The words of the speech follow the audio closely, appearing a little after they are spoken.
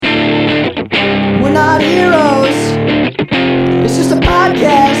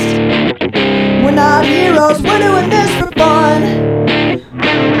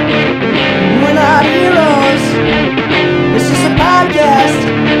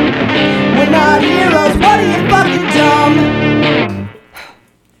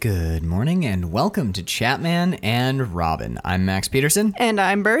welcome to Chapman and Robin. I'm Max Peterson. And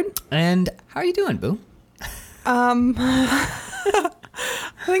I'm Bird. And how are you doing, Boo? I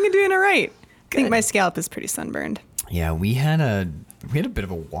think I'm doing all right. I think my scalp is pretty sunburned. Yeah, we had a bit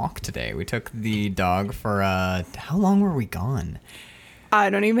of a walk today. We took the dog for how long were we gone? I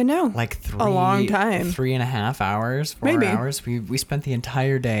don't even know. Like a long time. 3.5 hours, 4 Maybe. hours. We spent the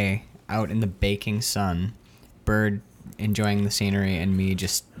entire day out in the baking sun. Bird enjoying the scenery and me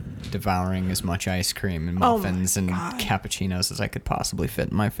just devouring as much ice cream and muffins and cappuccinos as I could possibly fit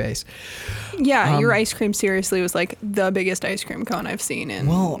in my face. Yeah, your ice cream seriously was like the biggest ice cream cone I've seen in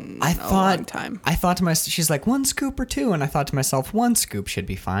a long time. I thought to myself, she's like, 1 scoop or 2? And I thought to myself, 1 scoop should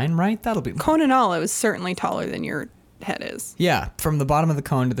be fine, right? That'll be... Cone and all, it was certainly taller than your head is. Yeah, from the bottom of the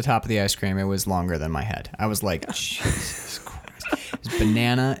cone to the top of the ice cream, it was longer than my head. I was like, Jesus Christ.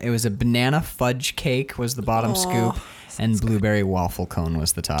 It was a banana fudge cake was the bottom scoop. And blueberry waffle cone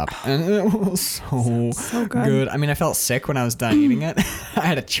was the top. And it was so good. I mean, I felt sick when I was done eating it. I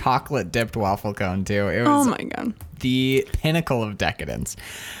had a chocolate dipped waffle cone too. It was my God. The pinnacle of decadence.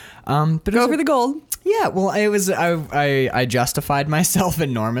 But go for the gold. Yeah, well, it was. I justified myself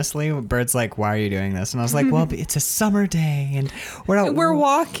enormously. Bird's like, "Why are you doing this?" And I was like, "Well, it's a summer day, and we're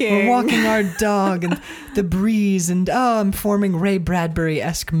walking. We're walking our dog, and the breeze, and I'm forming Ray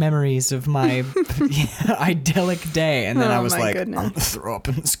Bradbury-esque memories of my idyllic day." And then I was like, goodness. "I'm gonna throw up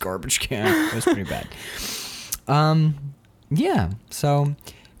in this garbage can." It was pretty bad. Yeah. So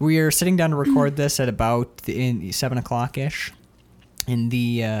we are sitting down to record this at about 7 o'clock ish. In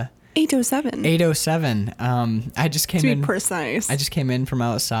the 8:07. 8:07. I just came in. To be precise. I just came in from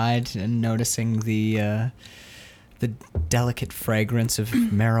outside and noticing the delicate fragrance of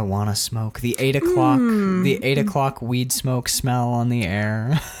marijuana smoke. The 8 o'clock weed smoke smell on the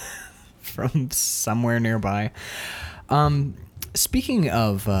air from somewhere nearby. Speaking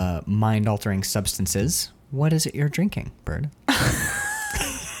of mind-altering substances, what is it you're drinking, Bird?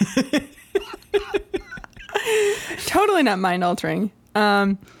 Totally not mind-altering.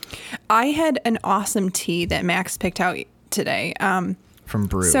 I had an awesome tea that Max picked out today. From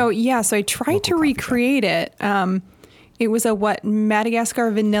Brew. So I tried to recreate it. It was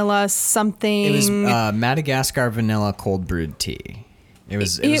Madagascar vanilla something. It was Madagascar vanilla cold brewed tea. It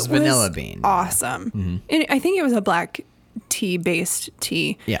was vanilla bean. Awesome. Mm-hmm. And I think it was a black tea based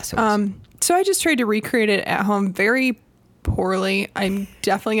tea. Yes, it was. So I just tried to recreate it at home very poorly. I'm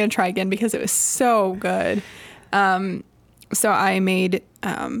definitely going to try again because it was so good. So I made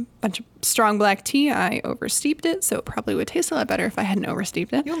a bunch of strong black tea. I oversteeped it, so it probably would taste a lot better if I hadn't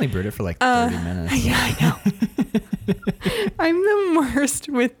oversteeped it. You only brewed it for like 30 minutes. Yeah, I know. I'm the worst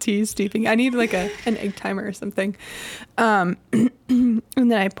with tea steeping. I need like an egg timer or something. And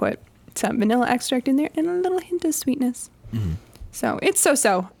then I put some vanilla extract in there and a little hint of sweetness. Mm-hmm. So it's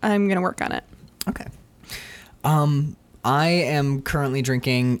so-so. I'm going to work on it. Okay. I am currently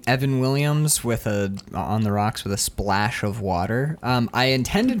drinking Evan Williams with on the rocks with a splash of water. I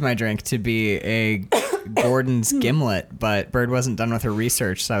intended my drink to be a Gordon's Gimlet, but Bird wasn't done with her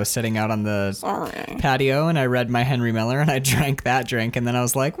research, so I was sitting out on the patio and I read my Henry Miller and I drank that drink, and then I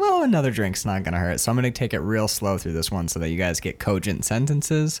was like, well, another drink's not going to hurt, so I'm going to take it real slow through this one so that you guys get cogent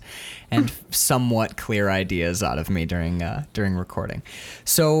sentences and somewhat clear ideas out of me during recording.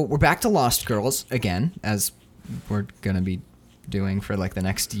 So we're back to Lost Girls again, as we're going to be doing for like the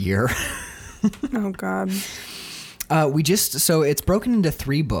next year. Oh, God. So it's broken into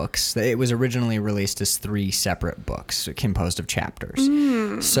 3 books. It was originally released as 3 separate books composed of chapters.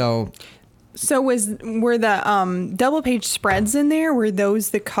 So were the double page spreads in there? Were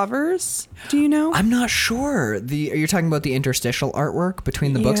those the covers? Do you know? I'm not sure. You're talking about the interstitial artwork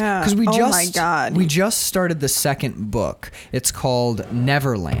between the books? Yeah. Because my God. We just started the second book. It's called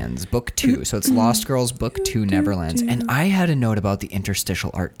Neverlands, Book 2. So it's Lost Girls, Book 2, Neverlands. And I had a note about the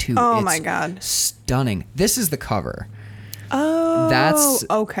interstitial art too. Oh, my God. Stunning. This is the cover. Oh, that's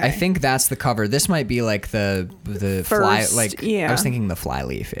okay. I think that's the cover. This might be like the fly, like yeah. I was thinking the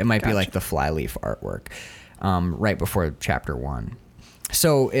flyleaf. It might be like the flyleaf artwork, right before chapter 1.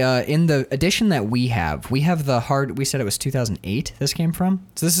 So in the edition that we have the hard. We said it was 2008. This came from.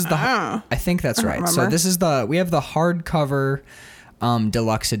 So this is the. I think that's right. So this is we have the hardcover,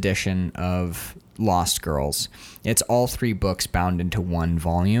 deluxe edition of Lost Girls. It's all 3 books bound into 1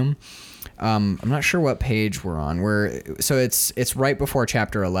 volume. I'm not sure what page we're on. So it's right before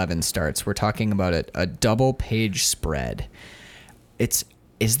chapter 11 starts. We're talking about a double page spread. Is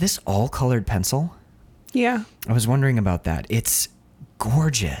this all colored pencil? Yeah. I was wondering about that. It's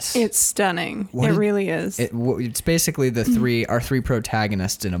gorgeous. It's stunning. It really is. It's basically our 3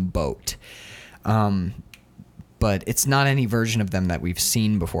 protagonists in a boat. but it's not any version of them that we've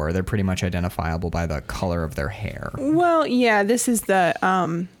seen before. They're pretty much identifiable by the color of their hair. Well, yeah, this is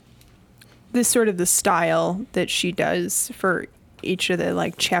the this sort of the style that she does for each of the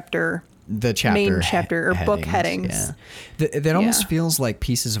like main chapter or book headings. Yeah. That almost feels like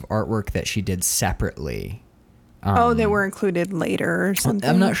pieces of artwork that she did separately. That were included later or something.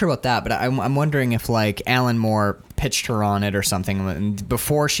 I'm not sure about that, but I'm wondering if like Alan Moore pitched her on it or something. And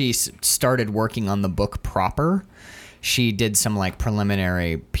before she started working on the book proper, she did some like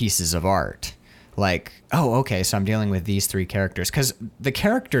preliminary pieces of art. Like, oh, okay, so I'm dealing with these 3 characters because the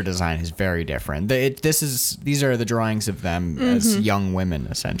character design is very different. These are the drawings of them as young women,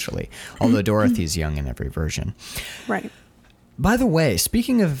 essentially. Although Dorothy's young in every version. Right. By the way,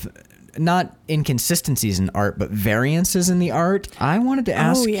 speaking of not inconsistencies in art, but variances in the art, I wanted to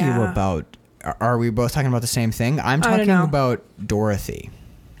ask you about. Are we both talking about the same thing? I'm talking about Dorothy.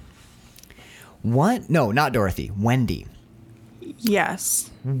 What? No, not Dorothy. Wendy.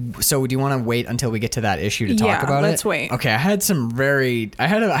 Yes. So do you want to wait until we get to that issue to talk about it? Let's wait. Okay, I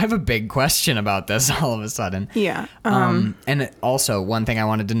have a big question about this all of a sudden. Yeah. And also one thing I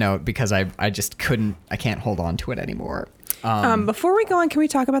wanted to note because I can't hold on to it anymore. Before we go on, can we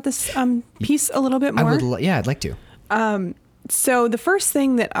talk about this piece a little bit more? I'd like to. So the first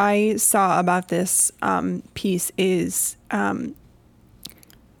thing that I saw about this piece is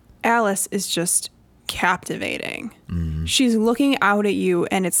Alice is just captivating. She's looking out at you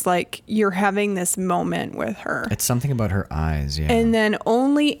and it's like you're having this moment with her. It's something about her eyes, yeah. And then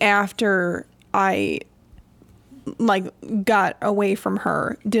only after I like got away from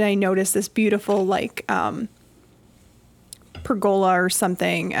her did I notice this beautiful like pergola or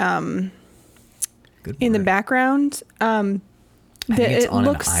something in the background. I think it's on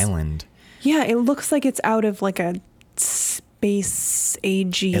an island. Yeah, it looks like it's out of like a space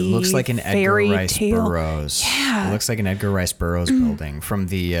agey. It looks like an Edgar Rice tale. Burroughs. Yeah. It looks like an Edgar Rice Burroughs building from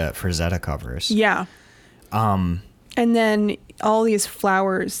the Frazetta covers. Yeah. And then all these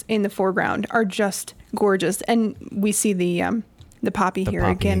flowers in the foreground are just gorgeous, and we see the poppy here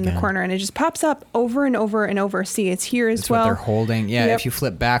again in the corner, and it just pops up over and over and over. See, it's here as well. What they're holding. Yeah, Yep. if you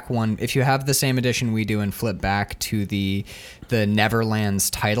flip back one, if you have the same edition we do and flip back to the Neverland's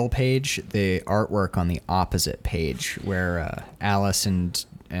title page, the artwork on the opposite page where Alice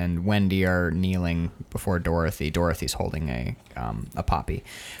and Wendy are kneeling before Dorothy. Dorothy's holding a poppy.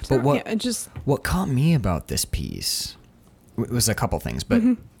 But what caught me about this piece was a couple things, but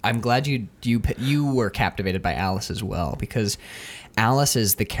I'm glad you were captivated by Alice as well, because Alice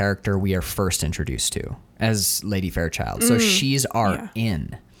is the character we are first introduced to as Lady Fairchild. So she's our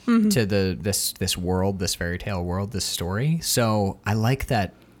in to this world, this fairy tale world, this story. So I like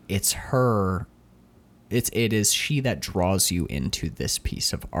that it's her. It is she that draws you into this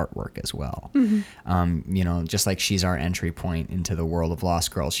piece of artwork as well. Just like she's our entry point into the world of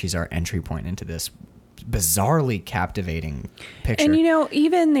Lost Girls, she's our entry point into this bizarrely captivating picture. And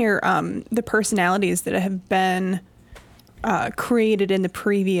even their the personalities that have been created in the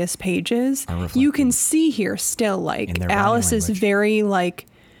previous pages, you can see here still like Alice is very like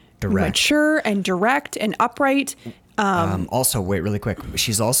direct. Mature and direct and upright. Also, wait, really quick.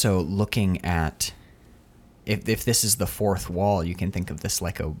 She's also looking at. If this is the fourth wall, you can think of this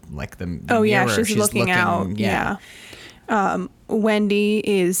like the mirror. Yeah, she's looking out. Yeah. Wendy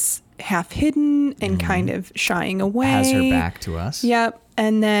is half hidden and kind of shying away. Has her back to us. Yep.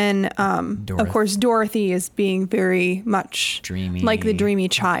 And then, of course, Dorothy is being very much dreamy, like the dreamy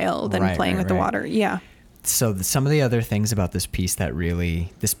child and playing with the water. Yeah. So some of the other things about this piece that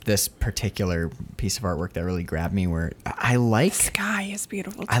really, this particular piece of artwork that really grabbed me were, the sky is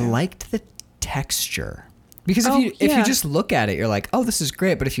beautiful too. I liked the texture. Because if you just look at it, you're like, oh, this is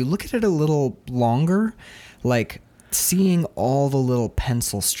great. But if you look at it a little longer, like seeing all the little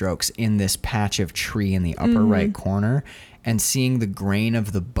pencil strokes in this patch of tree in the upper right corner and seeing the grain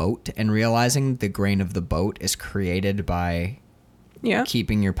of the boat and realizing the grain of the boat is created by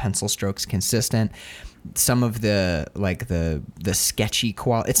keeping your pencil strokes consistent. Some of the sketchy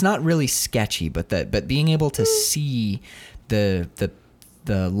quality, it's not really sketchy, but being able to see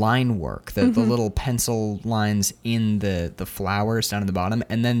the line work, the little pencil lines in the flowers down at the bottom,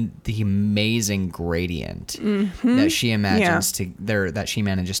 and then the amazing gradient that she imagines that she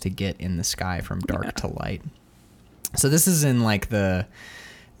manages to get in the sky from dark to light. So this is in like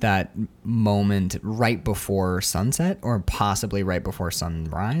that moment right before sunset, or possibly right before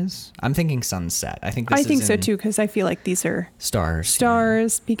sunrise. I'm thinking sunset. I think so too, because I feel like these are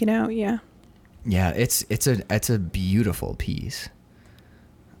stars peeking out. Yeah. Yeah, it's a beautiful piece.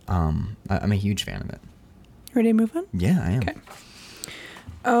 I'm a huge fan of it. Ready to move on? Yeah, I am.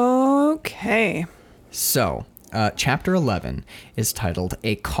 Okay. So, Chapter 11 is titled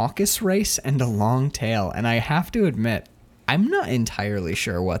A Caucus Race and a Long Tail. And I have to admit, I'm not entirely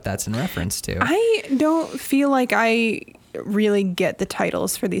sure what that's in reference to. I don't feel like I really get the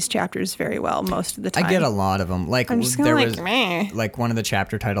titles for these chapters very well most of the time. I get a lot of them. Like, I'm just kind of like, meh. Like one of the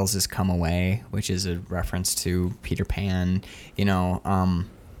chapter titles is Come Away, which is a reference to Peter Pan. You know,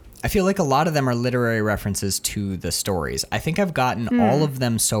 I feel like a lot of them are literary references to the stories. I think I've gotten all of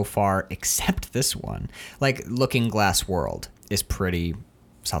them so far except this one. Like Looking Glass World is pretty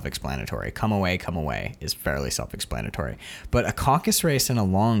self-explanatory. Come Away is fairly self-explanatory. But A Caucus Race and a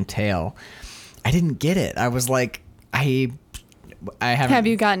Long Tail, I didn't get it. I was like, I haven't. Have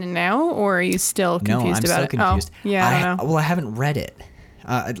you gotten it now, or are you still confused no, I'm about still it? confused. Oh, yeah, I don't know. Well, I haven't read it.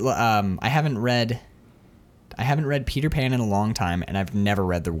 I haven't read Peter Pan in a long time, and I've never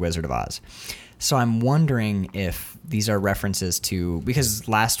read The Wizard of Oz. So I'm wondering if these are references to, because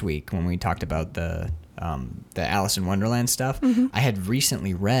last week when we talked about the Alice in Wonderland stuff, I had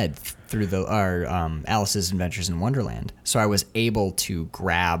recently read through Alice's Adventures in Wonderland, so I was able to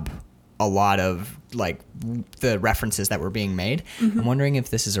grab a lot of like the references that were being made. I'm wondering if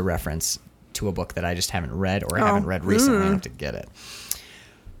this is a reference to a book that I just haven't read or haven't read recently enough to get it.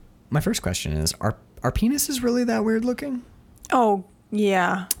 My first question is, are penises really that weird looking? Oh,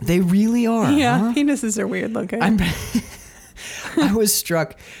 yeah. They really are. Yeah, huh? penises are weird looking. I was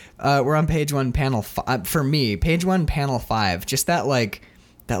struck. We're on page 1, panel 5. For me, page 1, panel 5. Just that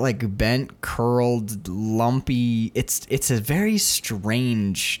bent, curled, lumpy. It's a very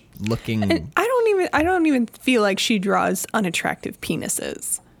strange looking. And I don't even feel like she draws unattractive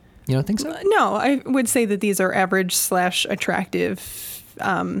penises. You don't think so? No, I would say that these are average / attractive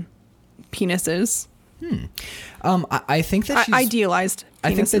penises. I think that she's idealized.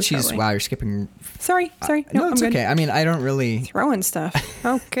 I think that she's. probably. Wow, you're skipping. Sorry. No, I'm it's good. okay. I mean, I don't really. Throwing stuff.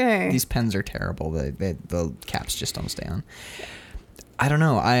 Okay. These pens are terrible. The caps just don't stay on. I don't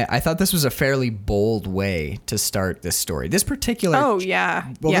know. I thought this was a fairly bold way to start this story. This particular. Oh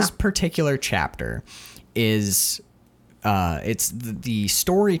yeah. Well, yeah. this particular chapter is. It's the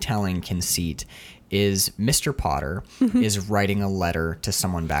storytelling conceit is Mr. Potter is writing a letter to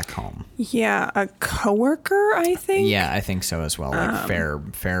someone back home. Yeah, a coworker, I think. Yeah, I think so as well.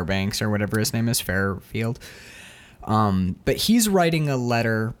 Like Fairbanks or whatever his name is, Fairfield. But he's writing a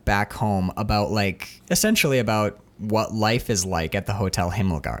letter back home about essentially about what life is like at the Hotel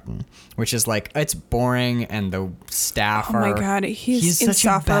Himmelgarten, which is like, it's boring and the staff are... Oh my God, he's such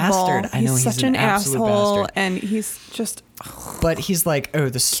a bastard. I know, he's he's such an an absolute asshole, bastard. and he's just... But he's like, oh,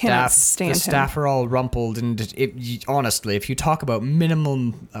 the Cannot stand staff him. are all rumpled, and honestly, if you talk about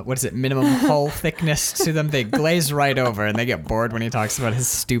minimum hull thickness to them, they glaze right over, and they get bored when he talks about his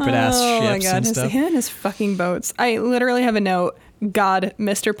stupid ass Oh my ships God, and stuff. him and his fucking boats. I literally have a note. God,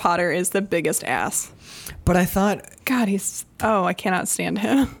 Mr. Potter is the biggest ass. But I thought... God, I cannot stand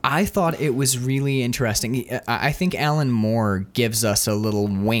him. I thought it was really interesting. I think Alan Moore gives us a little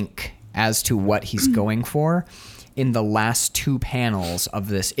wink as to what he's going for in the last 2 panels of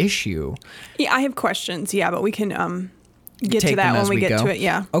this issue. Yeah, I have questions. Yeah, but we can get Take to that them when as we we get go. to it.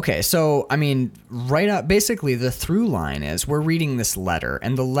 Yeah. Okay, so, I mean, right up, basically the through line is we're reading this letter,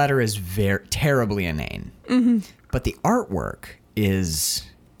 and the letter is very terribly inane. But the artwork is...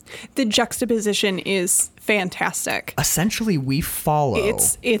 The juxtaposition is fantastic. Essentially, we follow...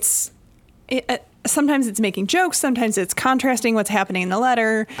 Sometimes it's making jokes. Sometimes it's contrasting what's happening in the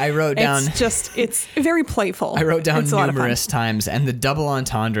letter. I wrote down... It's very playful. I wrote down It's a lot of fun. numerous times, and the double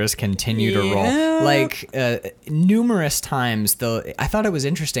entendres continue to roll. Like, numerous times, though, I thought it was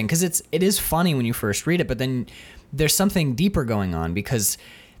interesting, because it is funny when you first read it, but then there's something deeper going on, because...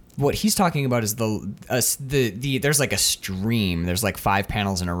 What he's talking about is there's like a stream. There's like 5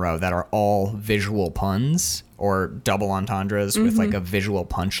 panels in a row that are all visual puns or double entendres with like a visual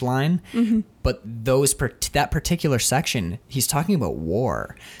punchline. But that particular section, he's talking about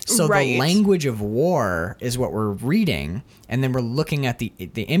war. So the language of war is what we're reading, and then we're looking at the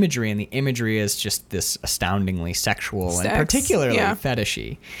imagery, and the imagery is just this astoundingly sexual and particularly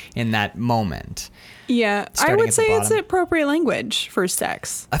fetishy in that moment. Yeah, I Starting would at say the it's bottom. appropriate language for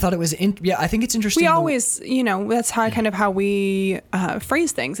sex. I thought it was I think it's interesting. We always, that's how we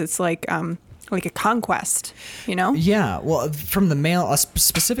phrase things. It's like a conquest, Yeah, well, from the male,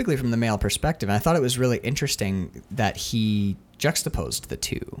 specifically from the male perspective, and I thought it was really interesting that he juxtaposed the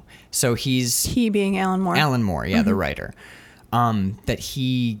two. So he being Alan Moore. Alan Moore, yeah, the writer. That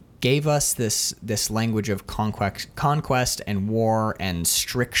he gave us this language of conquest and war and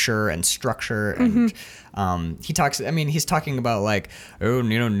stricture and structure. And he's talking about like, oh,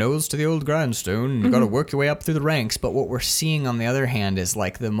 nose to the old grindstone. You got to work your way up through the ranks. But what we're seeing on the other hand is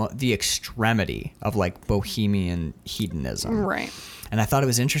like the extremity of like bohemian hedonism. Right. And I thought it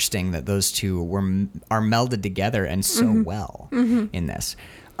was interesting that those two are melded together and so well in this.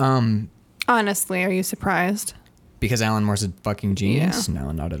 Honestly, are you surprised? Because Alan Moore's a fucking genius? Yeah.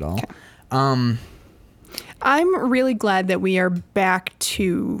 No, not at all. Okay. I'm really glad that we are back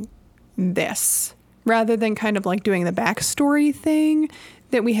to this rather than kind of like doing the backstory thing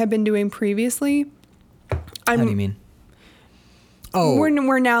that we have been doing previously. How do you mean? Oh,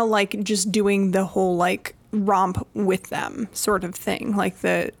 we're now like just doing the whole like romp with them sort of thing, like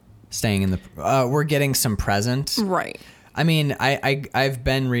the staying in the. We're getting some present. Right. I mean, I've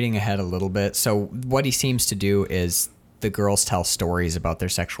been reading ahead a little bit. So what he seems to do is the girls tell stories about their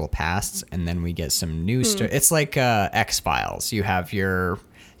sexual pasts, and then we get some new stories. It's like X-Files. You have your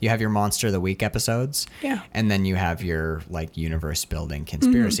Monster of the Week episodes, yeah, and then you have your like universe building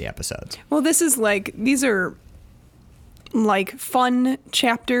conspiracy episodes. Well, these are like fun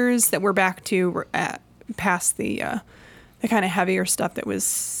chapters that we're back to past the kind of heavier stuff that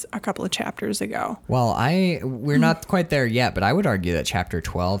was a couple of chapters ago. Well, we're not quite there yet, but I would argue that chapter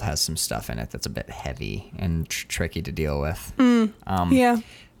 12 has some stuff in it that's a bit heavy and tricky to deal with. Yeah.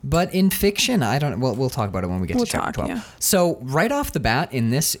 But in fiction, we'll talk about it when we get to chapter 12. Yeah. So right off the bat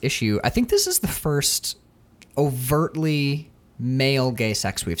in this issue, I think this is the first overtly male gay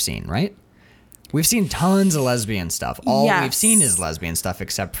sex we've seen, right? We've seen tons of lesbian stuff. All we've seen is lesbian stuff,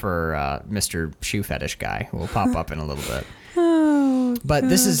 except for Mr. Shoe Fetish guy, who will pop up in a little bit. Oh, but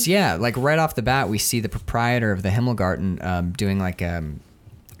this is, like right off the bat, we see the proprietor of the Himmelgarten doing like kind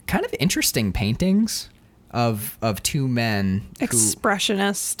of interesting paintings of two men.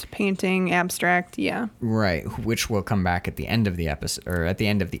 Expressionist painting, abstract, yeah. Right, which will come back at the end of the episode, or at the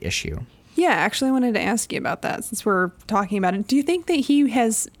end of the issue. Yeah, actually, I wanted to ask you about that since we're talking about it. Do you think that he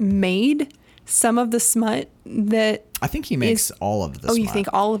has made some of the smut that I think he makes all of the smut. You think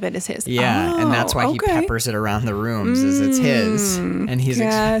all of it is his? Yeah, and that's why he peppers it around the rooms, is it's his. And he's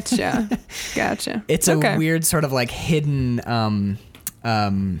Gotcha. It's a weird sort of like hidden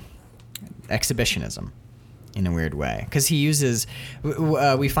exhibitionism in a weird way. Because he uses,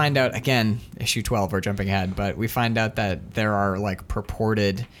 we find out, again, issue 12, we're jumping ahead, but we find out that there are like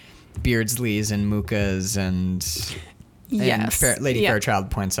purported Beardsleys and Mookas and... Yes. And Lady Fairchild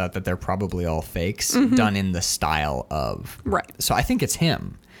points out that they're probably all fakes done in the style of... Right. So I think it's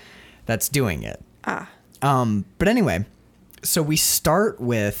him that's doing it. Ah. But anyway, so we start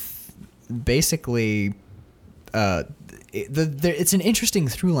with basically... it's an interesting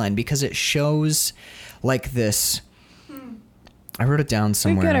through line because it shows like this... I wrote it down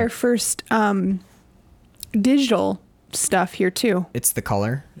somewhere. We got our first digital stuff here too. It's the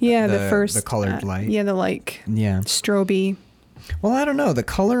color. Yeah, the colored light. Yeah, the strobe. Well, I don't know. The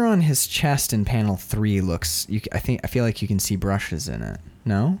color on his chest in panel 3 looks. I feel like you can see brushes in it.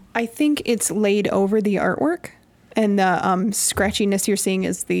 No. I think it's laid over the artwork, and the scratchiness you're seeing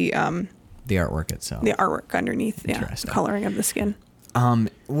is the artwork itself. The artwork underneath. Yeah, the coloring of the skin. Well,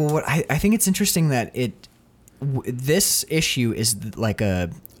 what I think it's interesting that this issue is like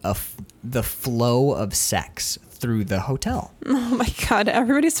the flow of sex through the hotel. Oh my god,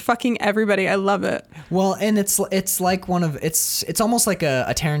 everybody's fucking everybody. I love it. Well, and it's like it's almost like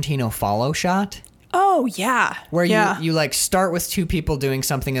a Tarantino follow shot. Oh yeah. Where you like start with two people doing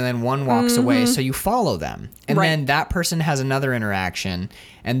something and then one walks away, so you follow them. And then that person has another interaction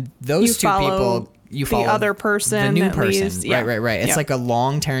and those two people you follow the other person, the new person. Least, yeah. Right. It's like a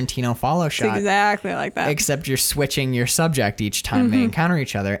long Tarantino follow shot. It's exactly like that. Except you're switching your subject each time they encounter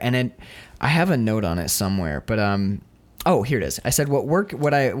each other. And I have a note on it somewhere, but here it is. I said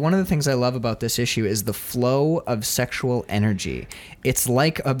one of the things I love about this issue is the flow of sexual energy. It's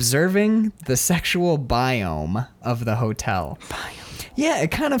like observing the sexual biome of the hotel. Yeah,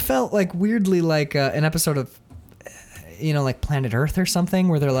 it kind of felt like weirdly like an episode of like Planet Earth or something,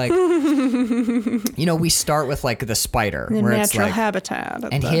 where they're like, we start with like the spider, the where natural it's like, habitat,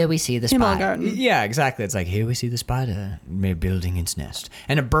 and here we see the spider. Himmelgarten. Yeah, exactly. It's like here we see the spider building its nest,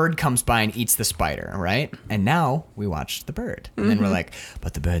 and a bird comes by and eats the spider, right? And now we watch the bird, and then we're like,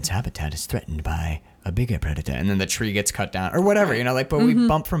 but the bird's habitat is threatened by a bigger predator, and then the tree gets cut down or whatever, but we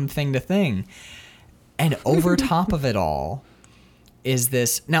bump from thing to thing, and over top of it all is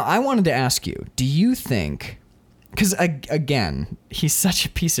this. Now, I wanted to ask you, do you think? Because, again, he's such a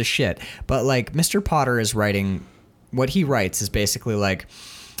piece of shit. But, like, Mr. Potter is writing... What he writes is basically like,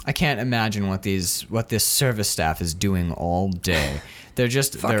 I can't imagine what this service staff is doing all day. They're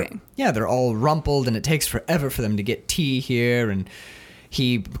just they're all rumpled, and it takes forever for them to get tea here. And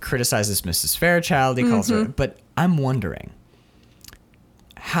he criticizes Mrs. Fairchild. He calls her, but I'm wondering,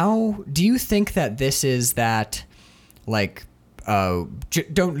 how do you think that this is that, like,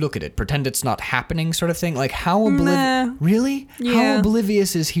 don't look at it, pretend it's not happening sort of thing? Like, how really? Yeah. How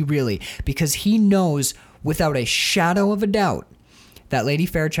oblivious is he really? Because he knows without a shadow of a doubt that Lady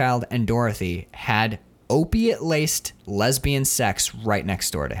Fairchild and Dorothy had opiate-laced lesbian sex right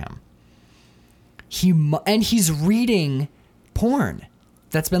next door to him. And he's reading porn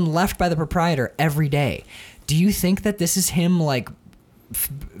that's been left by the proprietor every day. Do you think that this is him, like,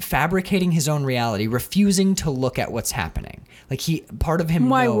 fabricating his own reality, refusing to look at what's happening? Like, part of him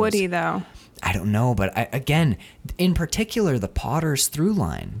Why knows. would he, though? I don't know, but again, in particular, the Potter's through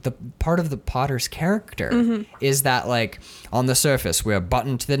line, the part of the Potter's character is that, like, on the surface, we're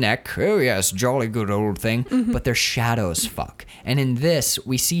buttoned to the neck. Oh, yes, jolly good old thing. But they're shadows fuck. And in this,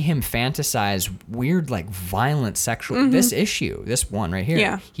 we see him fantasize weird, like, violent sexual... This issue, this one right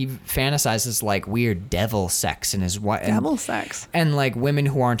here, he fantasizes, like, weird devil sex in his wife. Devil sex. And, like, women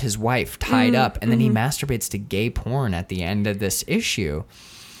who aren't his wife tied up. And then he masturbates to gay porn at the end of this issue.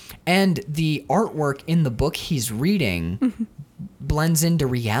 And the artwork in the book he's reading blends into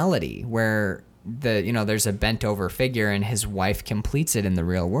reality, where there's a bent over figure and his wife completes it in the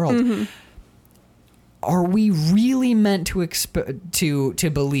real world. Are we really meant to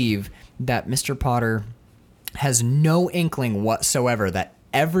believe that Mr. Potter has no inkling whatsoever that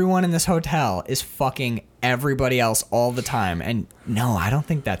everyone in this hotel is fucking everybody else all the time? And no, I don't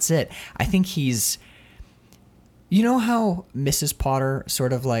think that's it. I think he's... You know how Mrs. Potter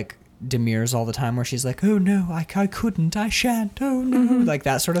sort of, like, demurs all the time, where she's like, oh no, I couldn't, I shan't, oh no, like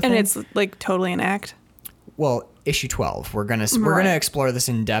that sort of thing? And it's, like, totally an act? Well, issue 12, we're gonna explore this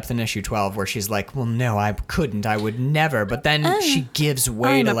in depth in issue 12, where she's like, well, no, I couldn't, I would never, but then she gives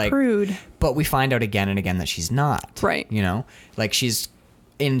way to, like... prude. But we find out again and again that she's not. Right. You know? Like, she's,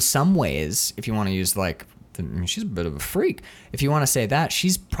 in some ways, if you want to use, like, she's a bit of a freak. If you want to say that,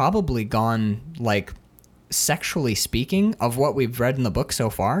 she's probably gone, like... Sexually speaking, of what we've read in the book so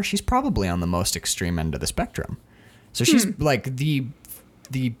far, she's probably on the most extreme end of the spectrum. So she's like the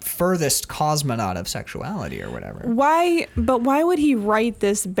furthest cosmonaut of sexuality or whatever. Why would he write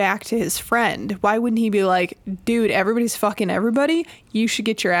this back to his friend? Why wouldn't he be like, dude, everybody's fucking everybody. You should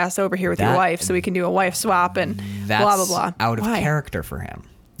get your ass over here with your wife so we can do a wife swap and blah, blah, blah. Out of character for him.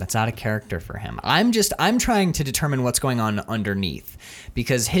 That's out of character for him. I'm trying to determine what's going on underneath,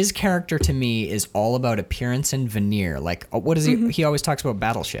 because his character to me is all about appearance and veneer. Like, what is he? He always talks about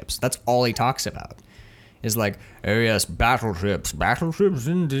battleships. That's all he talks about. Is like, oh yes, battleships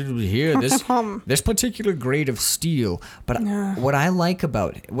and here this particular grade of steel. But what I like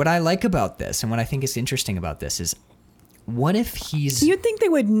about this, and what I think is interesting about this, is what if he's... You'd think they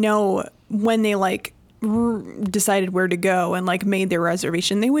would know when they, like, decided where to go and, like, made their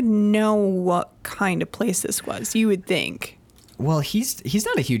reservation. They would know what kind of place this was, you would think. Well, he's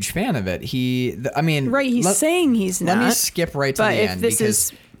not a huge fan of it. Right, he's saying he's not. Let me skip right to the end,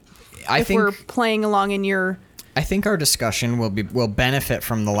 because I think we're playing along in your... I think our discussion will benefit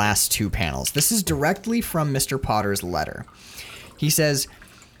from the last two panels. This is directly from Mr. Potter's letter. He says,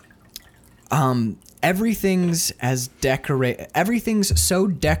 everything's so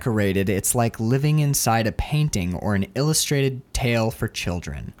decorated it's like living inside a painting or an illustrated tale for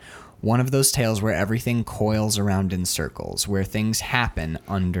children. One of those tales where everything coils around in circles, where things happen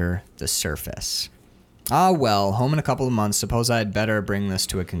under the surface. Ah, well, home in a couple of months. Suppose I'd better bring this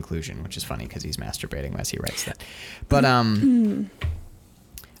to a conclusion, which is funny because he's masturbating as he writes that. But I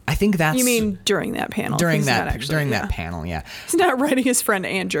think that's... You mean during that panel? During that panel, yeah. He's not writing his friend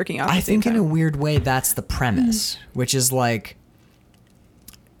and jerking off. I think in a weird way that's the premise, which is like,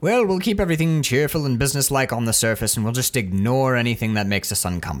 well, we'll keep everything cheerful and businesslike on the surface, and we'll just ignore anything that makes us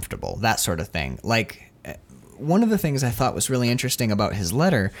uncomfortable. That sort of thing. Like, one of the things I thought was really interesting about his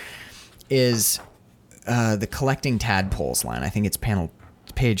letter is the collecting tadpoles line. I think it's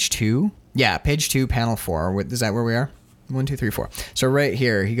page 2. Yeah, page 2, panel 4. Is that where we are? 1, 2, 3, 4. So right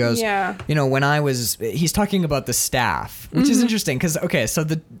here, he goes, he's talking about the staff, which is interesting because, okay, so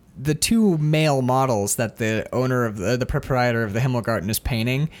the two male models that the owner of the proprietor of the Himmelgarten is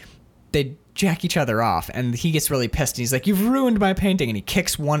painting, they jack each other off, and he gets really pissed. And he's like, "You've ruined my painting," and he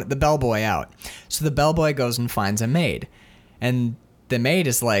kicks the bellboy out. So the bellboy goes and finds a maid, and the maid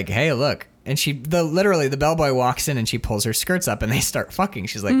is like, "Hey, look." And the bellboy walks in and she pulls her skirts up and they start fucking.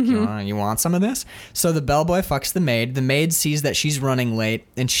 She's like, you want some of this? So the bellboy fucks the maid. The maid sees that she's running late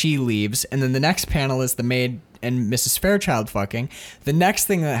and she leaves. And then the next panel is the maid and Mrs. Fairchild fucking. The next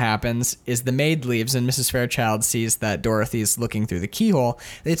thing that happens is the maid leaves and Mrs. Fairchild sees that Dorothy's looking through the keyhole.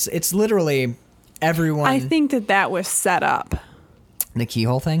 It's literally everyone. I think that was set up. The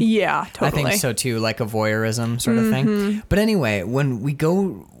keyhole thing? Yeah, totally. I think so too, like a voyeurism sort of thing. But anyway, when we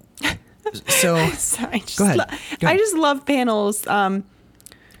go... So, Sorry, go ahead. I just love panels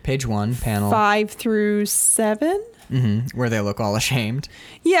Page 1, panel 5 through 7. where they look all ashamed.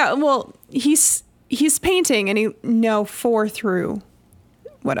 Yeah, well, he's painting and 4 through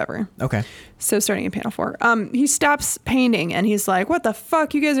whatever. Okay. So starting in panel 4, he stops painting and he's like, "What the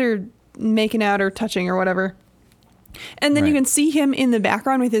fuck? You guys are making out or touching or whatever." And then you Right. can see him in the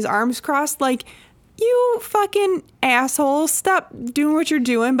background with his arms crossed, like, "You fucking asshole, stop doing what you're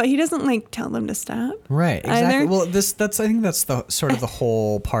doing." But he doesn't like tell them to stop. Right, exactly. Either. Well, I think that's the sort of the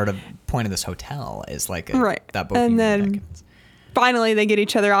whole point of this hotel is like Right. that bohemian And then decadence. finally they get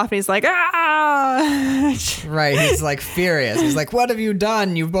each other off and he's like, "Ah!" Right, he's like furious. He's like, "What have you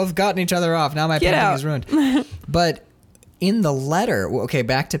done? You've both gotten each other off. Now my Get painting out." is ruined." But in the letter, okay,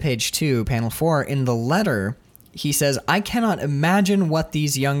 back to page 2, panel 4, in the letter, he says, "I cannot imagine what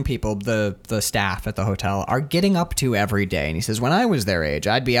these young people, the staff at the hotel, are getting up to every day." And he says, "When I was their age,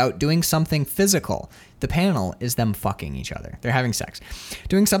 I'd be out doing something physical." The panel is them fucking each other. They're having sex.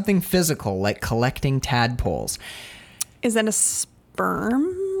 Doing something physical, like collecting tadpoles. Is that a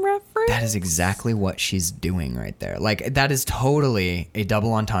sperm reference? That is exactly what she's doing right there. Like, that is totally a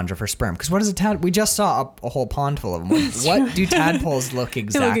double entendre for sperm. Because what is a we just saw a whole pond full of them. What do tadpoles look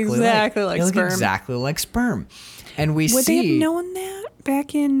exactly like? exactly like They look sperm. exactly like sperm. And we Would see... they have known that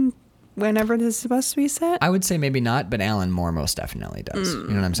back in whenever this is supposed to be set? I would say maybe not, but Alan Moore most definitely does. You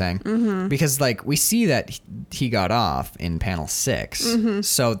know what I'm saying? Mm-hmm. Because, like, we see that he got off in panel 6. Mm-hmm.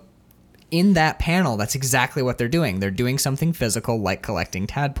 So... in that panel, that's exactly what they're doing. They're doing something physical like collecting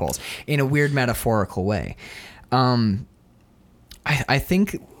tadpoles in a weird metaphorical way. I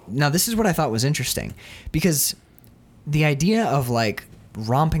think, now this is what I thought was interesting, because the idea of like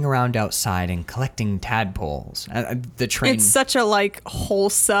romping around outside and collecting tadpoles, the train. It's such a like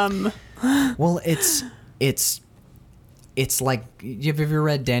wholesome. Well, it's like, have you ever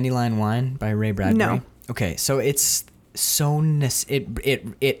read Dandelion Wine by Ray Bradbury? No. Okay, so it's so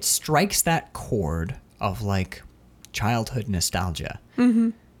it strikes that chord of like childhood nostalgia,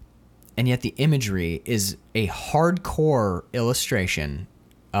 and yet the imagery is a hardcore illustration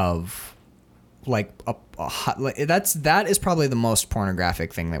of like that is probably the most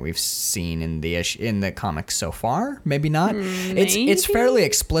pornographic thing that we've seen in the comics so far. Maybe not. It's fairly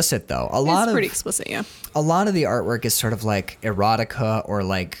explicit though. It's pretty explicit, yeah. A lot of the artwork is sort of like erotica or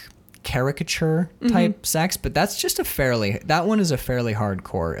like caricature type sex, but that one is a fairly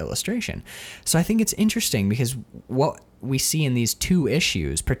hardcore illustration. So I think it's interesting because what we see in these 2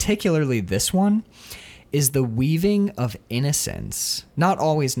 issues, particularly this one, is the weaving of innocence, not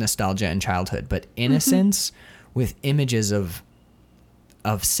always nostalgia and childhood, but innocence with images of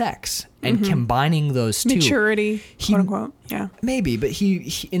sex and combining those 2. Maturity, quote unquote. Yeah. Maybe, but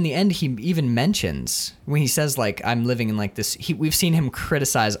he in the end, he even mentions when he says like, "I'm living in like this." We've seen him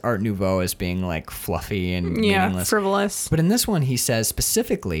criticize Art Nouveau as being like fluffy and meaningless, frivolous. But in this one, he says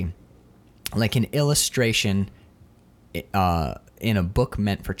specifically, like an illustration, in a book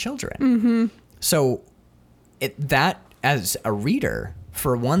meant for children. So, that as a reader,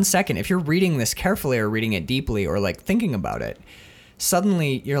 for 1 second, if you're reading this carefully or reading it deeply or like thinking about it,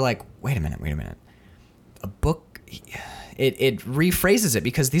 suddenly you're like, wait a minute. A book, it rephrases it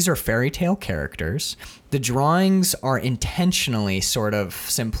because these are fairy tale characters. The drawings are intentionally sort of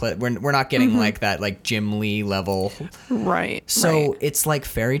simple. We're not getting like that like Jim Lee level. Right. So it's like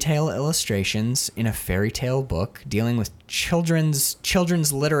fairy tale illustrations in a fairy tale book dealing with children's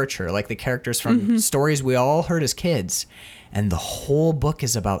literature, like the characters from stories we all heard as kids. And the whole book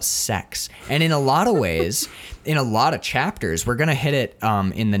is about sex. And in a lot of ways, in a lot of chapters, we're going to hit it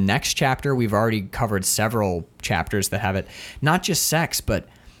in the next chapter. We've already covered several chapters that have it. Not just sex, but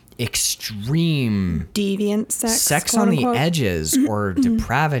extreme deviant sex on the unquote. edges or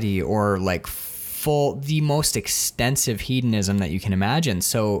depravity or like the most extensive hedonism that you can imagine.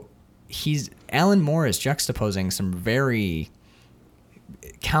 So Alan Moore is juxtaposing some very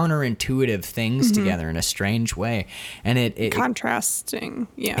counterintuitive things together in a strange way, and it contrasting,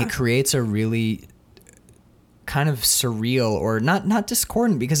 yeah. It creates a really kind of surreal or not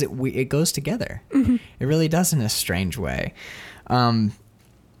discordant because it goes together. It really does in a strange way.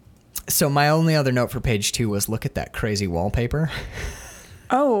 So my only other note for page 2 was look at that crazy wallpaper.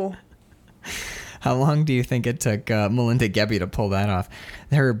 Oh. How long do you think it took Melinda Gebbie to pull that off?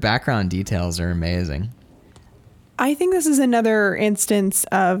 Her background details are amazing. I think this is another instance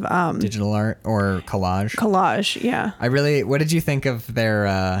of Digital art or collage. collage. Yeah. What did you think of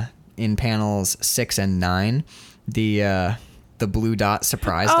their in panels 6 and 9, the blue dot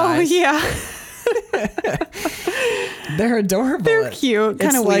surprised eyes? Yeah. They're adorable. They're cute.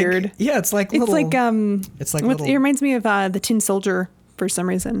 Kind of weird. Yeah, it's like little. It's like little. It reminds me of the Tin Soldier for some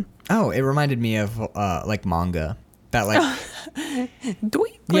reason. Oh, it reminded me of like manga. That like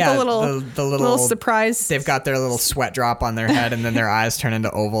Doink, with a little the little surprise. They've got their little sweat drop on their head, and then their eyes turn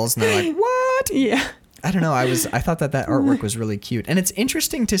into ovals, and they're like, "What?" Yeah. I don't know. I thought that artwork was really cute, and it's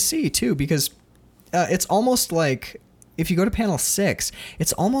interesting to see too because it's almost like. If you go to panel 6,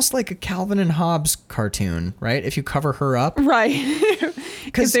 it's almost like a Calvin and Hobbes cartoon, right? If you cover her up. Right.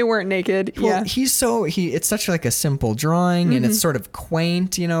 Because they weren't naked. Well, yeah. It's such like a simple drawing and it's sort of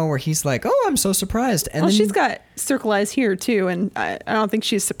quaint, where he's like, oh, I'm so surprised. And then, she's got circle eyes here too. And I don't think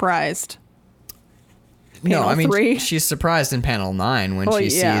she's surprised. No, I mean, 3. she's surprised in panel 9 when she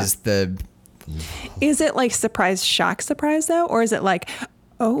sees the. Is it like shock surprise though? Or is it like,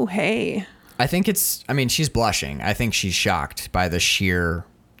 oh, hey. I think she's blushing. I think she's shocked by the sheer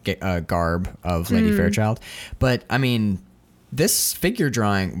garb of Lady Fairchild. But, I mean, this figure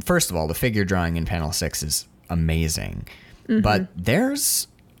drawing, first of all, the figure drawing in panel 6 is amazing. But there's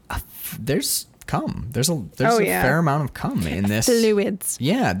cum. There's a fair amount of cum in this. Fluids.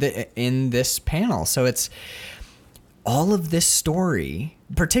 Yeah, in this panel. So it's all of this story,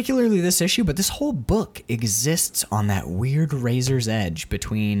 particularly this issue, but this whole book exists on that weird razor's edge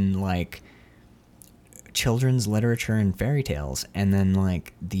between, like, children's literature and fairy tales, and then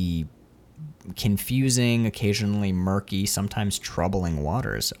like the confusing, occasionally murky, sometimes troubling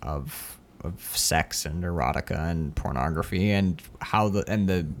waters of sex and erotica and pornography and how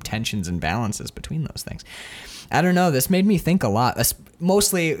the tensions and balances between those things. I don't know. This made me think a lot.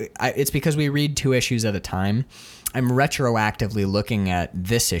 Mostly, it's because we read 2 issues at a time. I'm retroactively looking at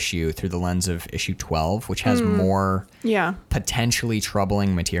this issue through the lens of issue 12, which has more potentially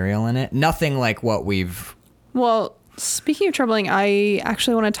troubling material in it. Nothing like what we've... Well, speaking of troubling, I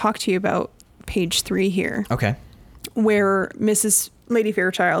actually want to talk to you about page 3 here. Okay. Where Mrs. Lady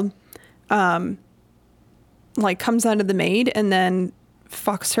Fairchild comes out of the maid and then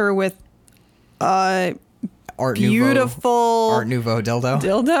fucks her with beautiful Art Nouveau dildo.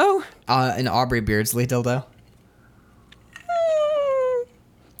 Dildo? An Aubrey Beardsley dildo.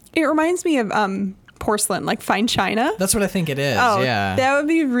 It reminds me of porcelain, like fine china. That's what I think it is. Oh, yeah. That would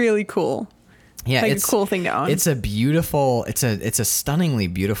be really cool. Yeah, it's a cool thing to own. It's a stunningly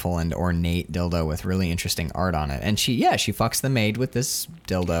beautiful and ornate dildo with really interesting art on it. And she fucks the maid with this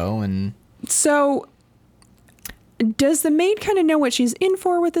dildo. And so does the maid kind of know what she's in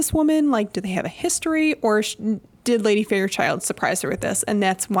for with this woman? Like, do they have a history, or did Lady Fairchild surprise her with this, and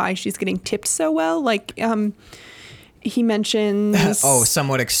that's why she's getting tipped so well? Like, he mentions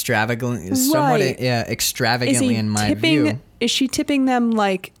somewhat extravagantly, extravagantly in my view. Is she tipping them,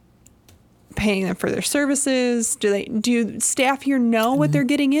 like paying them for their services? Do staff here know what they're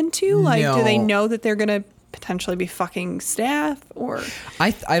getting into? Like, no. Do they know that they're gonna potentially be fucking staff? Or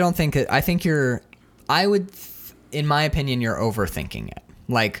I don't think it. I think in my opinion, you're overthinking it.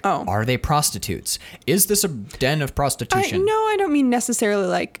 Like, are they prostitutes? Is this a den of prostitution? No, I don't mean necessarily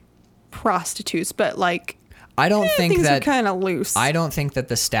like prostitutes, but like, I don't think things that are kind of loose. I don't think that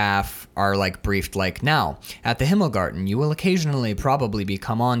the staff are like briefed like, now at the Himmelgarten you will occasionally probably be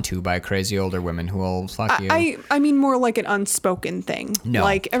come on to by crazy older women who will fuck you. I mean more like an unspoken thing. No,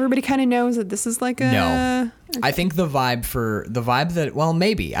 like everybody kind of knows that this is like a. No, I think the vibe that, well,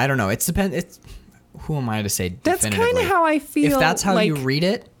 maybe, I don't know. It's who am I to say definitively? That's kind of how I feel. If that's how like, you read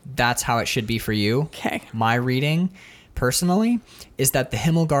it, that's how it should be for you. Okay. My reading, personally, is that the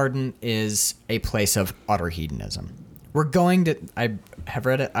Himmelgarten is a place of utter hedonism. I have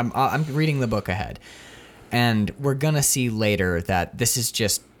read it. I'm reading the book ahead, and we're gonna see later that this is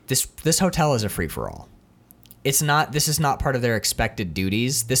just this hotel is a free for all. This is not part of their expected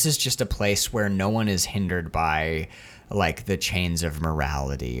duties. This is just a place where no one is hindered by like the chains of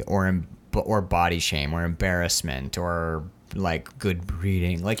morality or body shame or embarrassment or like good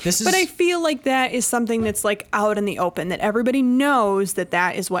breeding. Like this is. But I feel like that is something that's like out in the open, that everybody knows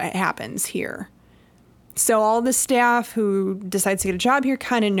that is what happens here. So all the staff who decides to get a job here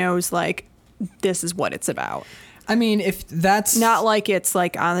kind of knows like this is what it's about. I mean, if that's not like it's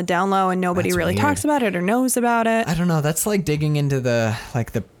like on the down low and nobody really talks about it or knows about it. I don't know. That's like digging into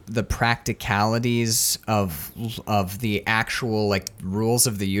the practicalities of the actual like rules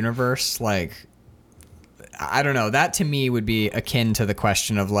of the universe. Like, I don't know. That to me would be akin to the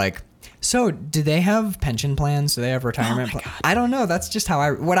question of like, So, do they have pension plans? Do they have retirement plans? I don't know. That's just how I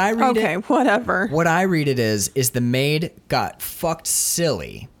read Okay, whatever. What I read it is the maid got fucked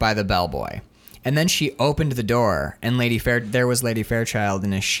silly by the bellboy. And then she opened the door and there was Lady Fairchild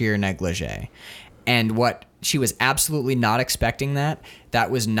in a sheer negligee. And she was absolutely not expecting that.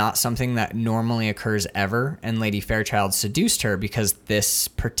 That was not something that normally occurs ever. And Lady Fairchild seduced her because this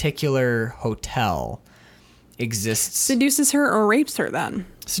particular hotel exists. Seduces her or rapes her then?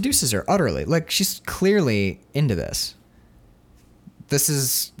 Seduces her utterly. Like, she's clearly into this. This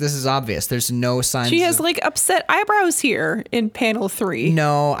is obvious. There's no signs. She has like upset eyebrows here in panel 3.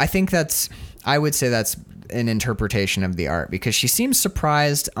 No, I would say that's an interpretation of the art, because she seems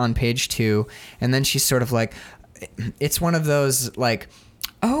surprised on page 2, and then she's sort of like, it's one of those like,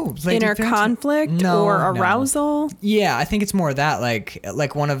 oh, Lady inner conflict or arousal. No. Yeah, I think it's more that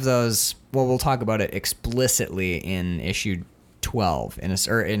like one of those. Well, we'll talk about it explicitly in issue 12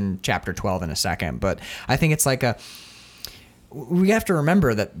 in chapter 12 in a second, but I think it's like we have to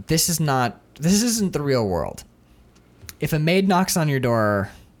remember that this isn't the real world. If a maid knocks on your door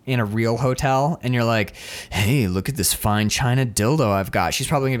in a real hotel and you're like, hey, look at this fine china dildo I've got, she's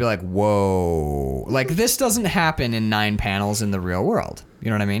probably gonna be like, whoa. Like, this doesn't happen in 9 panels in the real world. You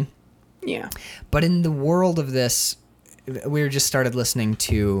know what I mean? Yeah. But in the world of this, we just started listening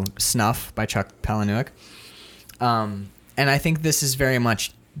to Snuff by Chuck Palahniuk. And I think this is very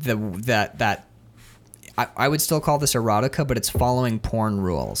much I would still call this erotica, but it's following porn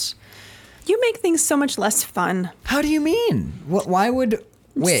rules. You make things so much less fun. How do you mean? Why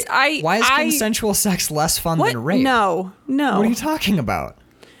is consensual sex less fun than rape? No. What are you talking about?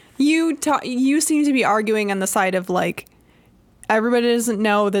 You seem to be arguing on the side of like, everybody doesn't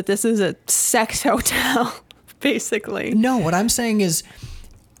know that this is a sex hotel, basically. No, what I'm saying is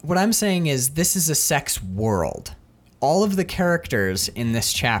this is a sex world. All of the characters in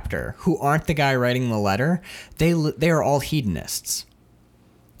this chapter who aren't the guy writing the letter, they are all hedonists.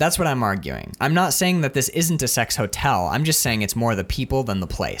 That's what I'm arguing. I'm not saying that this isn't a sex hotel. I'm just saying it's more the people than the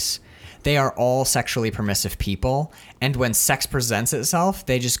place. They are all sexually permissive people, and when sex presents itself,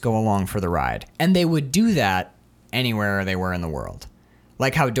 they just go along for the ride. And they would do that anywhere they were in the world.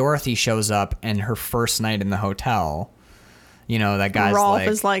 Like how Dorothy shows up and her first night in the hotel, you know, that guy's Rolf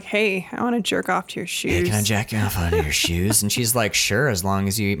is like, hey, I want to jerk off to your shoes. Hey, can I jack you off onto your shoes? And she's like, sure, as long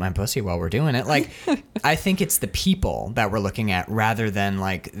as you eat my pussy while we're doing it. Like, I think it's the people that we're looking at rather than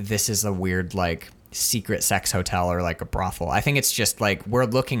like, this is a weird, like, secret sex hotel or like a brothel. I think it's just like, we're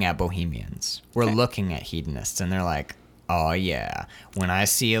looking at bohemians. We're looking at hedonists, and they're like, oh yeah, when I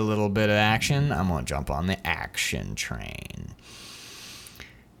see a little bit of action, I'm going to jump on the action train.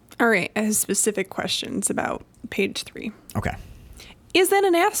 All right, I have specific questions about page 3. Okay. Is that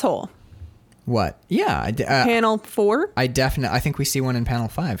an asshole? What? Yeah. Panel 4? I think we see one in panel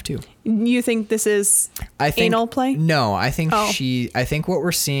 5 too. You think this is anal play? No, I think I think what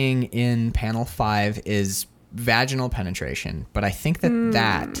we're seeing in panel 5 is vaginal penetration, but I think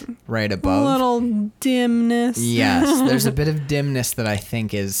that right above, a little dimness. Yes, there's a bit of dimness that I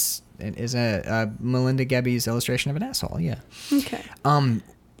think is a Melinda Gebbie's illustration of an asshole. Yeah. Okay.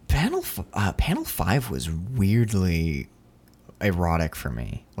 Panel 5 was weirdly erotic for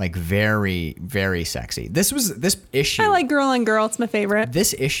me, like very, very sexy. This issue. I like girl on girl. It's my favorite.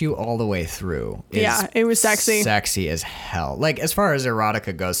 This issue all the way through. It was sexy. Sexy as hell. Like, as far as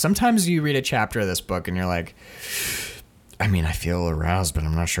erotica goes, sometimes you read a chapter of this book and you're like, I mean, I feel aroused, but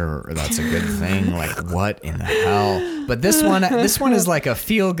I'm not sure that's a good thing. Like, what in the hell? But this one is like a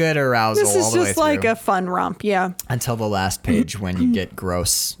feel-good arousal all the way through. This is just like a fun romp, yeah. Until the last page when you get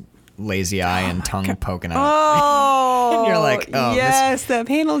gross, lazy eye and tongue poking out. Oh, and you're like, oh, yes, that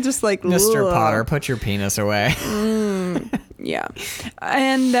panel just like, Mr. ugh. Potter, put your penis away. Yeah.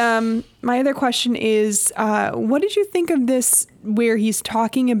 And my other question is, what did you think of this where he's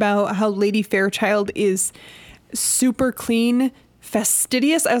talking about how Lady Fairchild is super clean,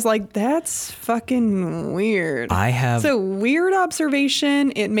 fastidious? I was like, that's fucking weird. It's a weird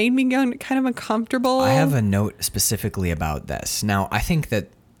observation. It made me kind of uncomfortable. I have a note specifically about this. Now, I think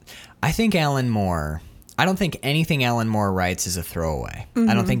Alan Moore, I don't think anything Alan Moore writes is a throwaway. Mm-hmm.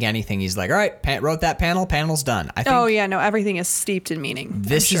 I don't think anything he's like, all right, wrote that panel's done. I think everything is steeped in meaning.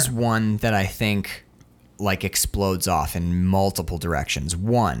 This is one that I think like explodes off in multiple directions.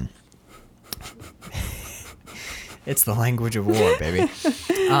 One, it's the language of war, baby.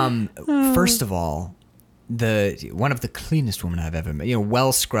 First of all, one of the cleanest women I've ever met. You know,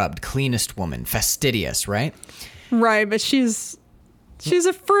 well scrubbed, cleanest woman, fastidious, right? Right, but she's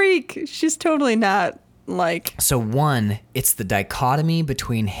a freak. She's totally not Like, So one, it's the dichotomy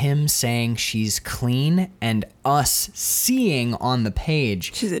between him saying she's clean and us seeing on the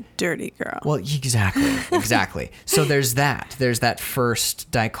page. she's a dirty girl. Well, exactly. So there's that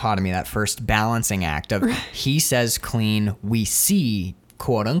first dichotomy, that first balancing act of he says clean, we see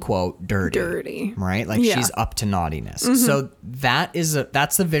quote unquote dirty. Right? Like Yeah. she's up to naughtiness. So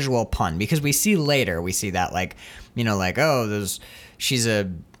that's the visual pun, because we see that like, she's a,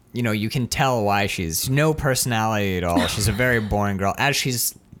 you can tell why she's no personality at all. She's a very boring girl, as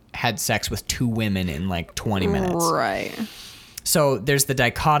she's had sex with 2 women in like 20 minutes. Right. So there's the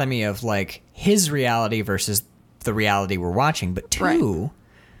dichotomy of like his reality versus the reality we're watching. But two,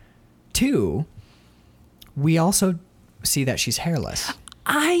 we also see that she's hairless.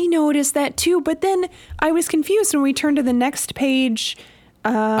 I noticed that too, but then I was confused when we turned to the next page.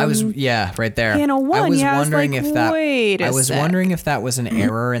 Right there. Panel 1, I was yeah, I was wondering like, if that wait a I was sec. wondering if that was an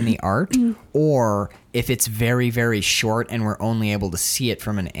error in the art, or if it's very, very short and we're only able to see it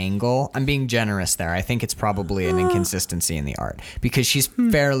from an angle. I'm being generous there. I think it's probably an inconsistency in the art, because she's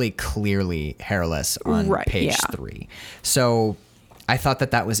fairly clearly hairless on page 3. So I thought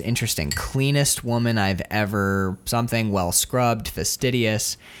that was interesting. Cleanest woman I've ever something, well scrubbed,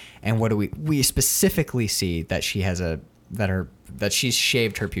 fastidious. And what do we specifically see that she has that she's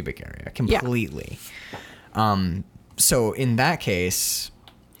shaved her pubic area completely. So in that case,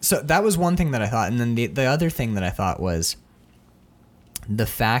 so that was one thing that I thought. And then the other thing that I thought was the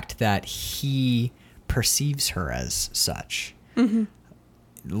fact that he perceives her as such. Mm-hmm.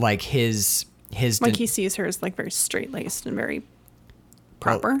 Like his like he sees her as like very straight-laced and very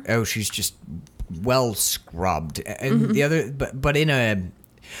proper. Oh, she's just well scrubbed. And the other, but in a,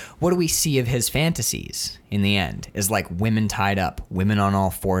 what do we see of his fantasies in the end is like women tied up, women on all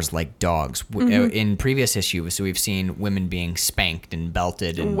fours like dogs. In previous issues, so we've seen women being spanked and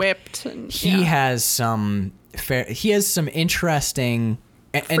belted and whipped. And, he has some interesting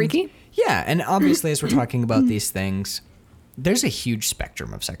freaky. Yeah, and obviously as we're talking about these things, there's a huge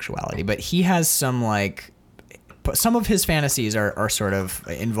spectrum of sexuality, but he has some some of his fantasies are sort of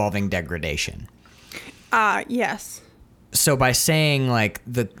involving degradation. Yes. So by saying like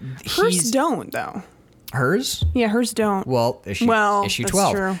hers don't though. Hers? Yeah, hers don't. Well, issue that's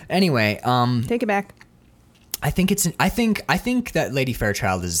 12. True. Anyway, take it back. I think that Lady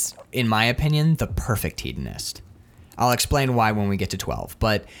Fairchild is, in my opinion, the perfect hedonist. I'll explain why when we get to 12,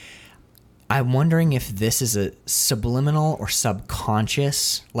 but I'm wondering if this is a subliminal or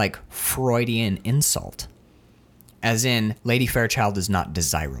subconscious, like Freudian insult. As in, Lady Fairchild is not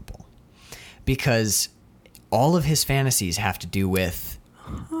desirable. Because all of his fantasies have to do with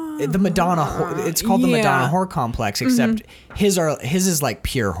the Madonna. It's called the Madonna whore complex, except his is like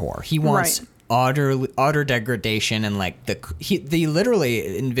pure whore. He wants utter degradation, and like he literally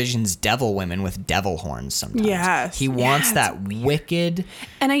envisions devil women with devil horns sometimes. Yes. He wants that wicked.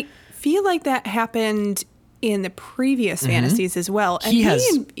 And I feel like that happened in the previous fantasies as well. And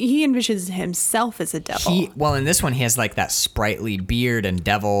he envisions himself as a devil. Well, in this one, he has like that sprightly beard and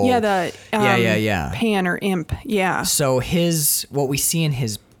devil. Yeah, the pan or imp. Yeah. So what we see in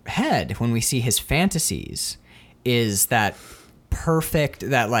his head when we see his fantasies is that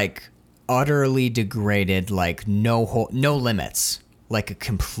perfect, that like utterly degraded, like no limits, like a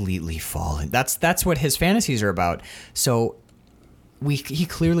completely fallen. That's what his fantasies are about. So he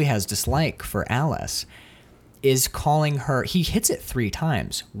clearly has dislike for Alice. Is calling her, he hits it 3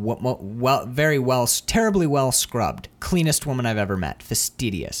 times. Terribly well scrubbed, cleanest woman I've ever met,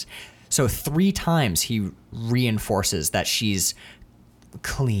 fastidious. So 3 times he reinforces that she's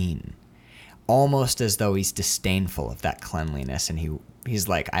clean, almost as though he's disdainful of that cleanliness, and he's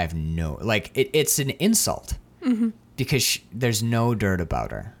like, I have no, like it's an insult because there's no dirt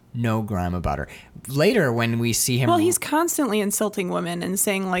about her. No grime about her. Later, when we see him... Well, he's constantly insulting women and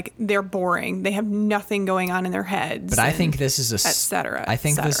saying, like, they're boring. They have nothing going on in their heads. But I think this is et cetera. I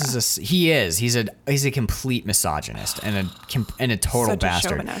think this is he is. He's a complete misogynist and a total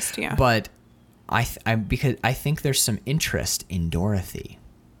bastard. A chauvinist, yeah. But because I think there's some interest in Dorothy.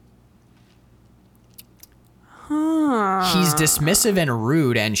 He's dismissive and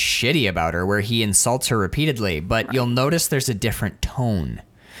rude and shitty about her, where he insults her repeatedly. But you'll notice there's a different tone.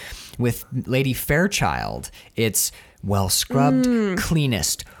 With Lady Fairchild, it's well scrubbed,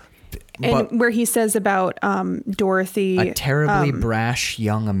 cleanest. And where he says about Dorothy... A terribly brash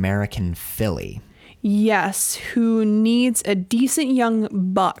young American filly. Yes, who needs a decent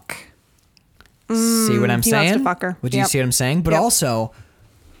young buck. See what I'm saying? He wants to fuck her. Would you see what I'm saying? But also,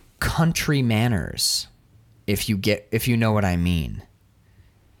 country manners, if you know what I mean.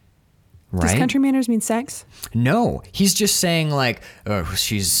 Right? Does country manners mean sex? No, he's just saying like, oh,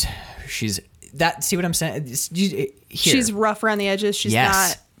 she's that, see what I'm saying? Here. She's rough around the edges. She's Yes,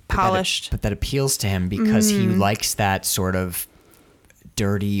 not polished. But that appeals to him because he likes that sort of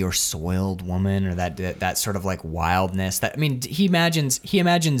dirty or soiled woman, or that sort of like wildness. That, I mean, he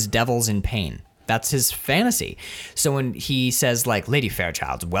imagines devils in pain. That's his fantasy. So when he says like Lady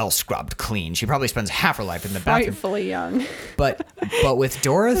Fairchild's well scrubbed clean, she probably spends half her life in the bathroom. Rightfully young. But with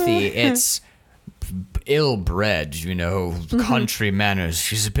Dorothy, it's ill-bred, country manners.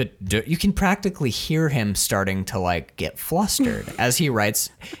 She's a bit you can practically hear him starting to like get flustered as he writes.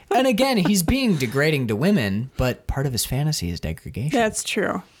 And again, he's being degrading to women, but part of his fantasy is degradation. That's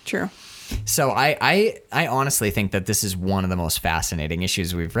true. So I honestly think that this is one of the most fascinating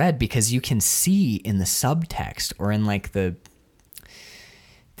issues we've read, because you can see in the subtext, or in like the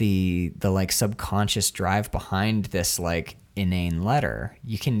like subconscious drive behind this like inane letter,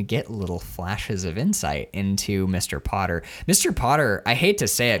 you can get little flashes of insight into Mr. Potter. Mr. Potter, I hate to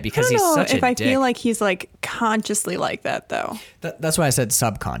say it because he's such a dick. I feel like he's like consciously like that though. That's why I said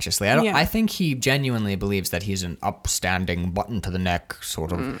subconsciously. I think he genuinely believes that he's an upstanding, button to the neck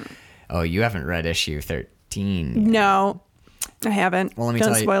sort of. Oh, you haven't read issue 13 yet. No, I haven't. Well, let me Don't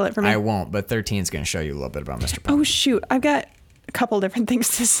tell you. spoil it for me. I won't, but 13 is going to show you a little bit about Mr. Potter. Oh shoot, I've got a couple different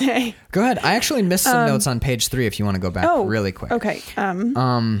things to say. Go ahead. I actually missed some notes on page 3 if you want to go back really quick. Okay.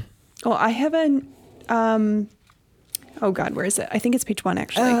 Well, I have an oh God, where is it? I think it's page 1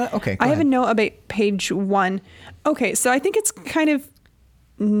 actually. Okay. I have a note about page 1. Okay, so I think it's kind of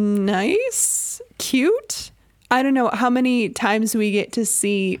nice, cute. I don't know how many times we get to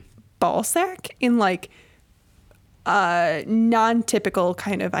see Ballsack in like non-typical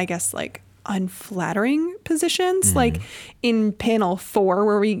kind of, I guess, like unflattering positions, like in panel 4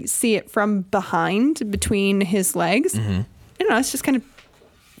 where we see it from behind between his legs. I don't know, it's just kind of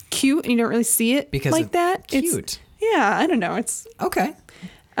cute, and you don't really see it because like that. Cute. Yeah, I don't know. It's okay.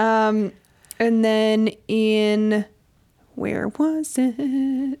 And then in, where was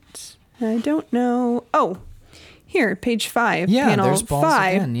it? I don't know. Oh, here, page 5, Yeah, panel there's balls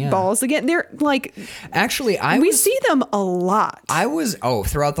 5, again, yeah. balls again. They're like, actually, we see them a lot.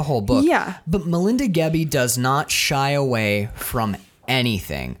 Throughout the whole book. Yeah. But Melinda Gebbie does not shy away from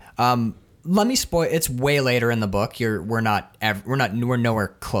anything. Let me spoil. It's way later in the book. We're nowhere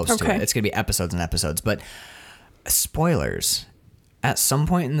close to Okay. it. It's gonna be episodes and episodes. But spoilers. At some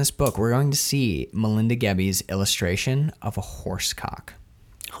point in this book, we're going to see Melinda Gebbie's illustration of a horse cock.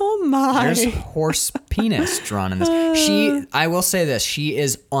 Oh my. There's horse penis drawn in this. I will say this, she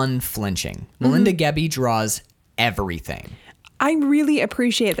is unflinching. Melinda Gebbie draws everything. I really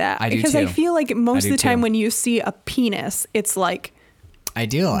appreciate that. I do because too. I feel like most I of the do time too. when you see a penis, it's like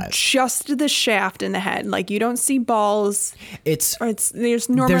Idealized. just the shaft in the head. Like you don't see balls. It's There's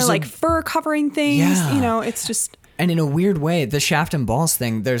normally like fur covering things. Yeah. It's just. And in a weird way, the shaft and balls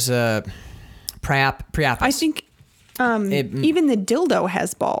thing, there's a priapus. I think even the dildo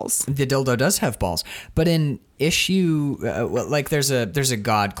has balls. The dildo does have balls, but in issue, like there's a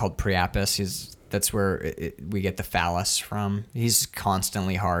god called Priapus. That's where we get the phallus from. He's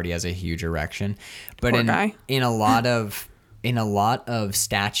constantly hard. He has a huge erection, but Poor guy. in a lot of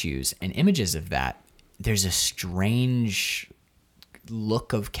statues and images of that, there's a strange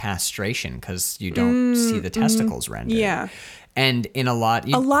look of castration because you don't see the testicles rendered. Yeah. And in a lot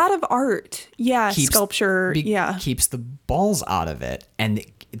of art, sculpture, keeps the balls out of it, and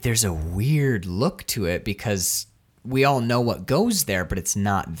there's a weird look to it because we all know what goes there, but it's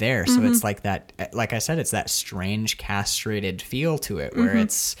not there. So it's like that. Like I said, it's that strange castrated feel to it, where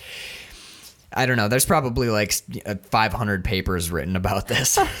it's. I don't know. There's probably like 500 papers written about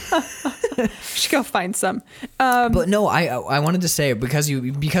this. Should go find some. But no, I wanted to say because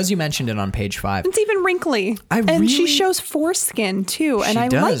you mentioned it on page 5. It's even wrinkly. She shows foreskin too, and I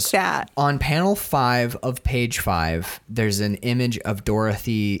like that. On panel 5 of page 5, there's an image of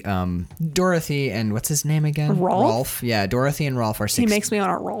Dorothy and what's his name again? Rolf? Yeah, Dorothy and Rolf are He makes me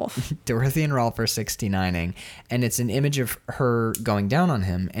want to Rolf. Dorothy and Rolf are 69ing, and it's an image of her going down on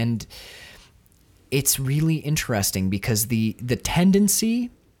him, and it's really interesting because the tendency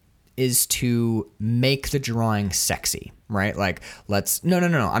is to make the drawing sexy, right? Like no.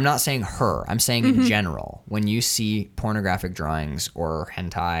 I'm not saying her. I'm saying in general, when you see pornographic drawings or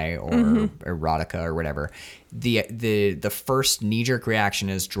hentai or erotica or whatever, the first knee-jerk reaction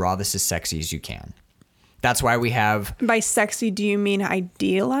is draw this as sexy as you can. That's why we have... By sexy, do you mean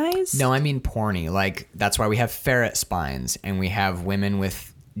idealized? No, I mean porny. Like, that's why we have ferret spines and we have women with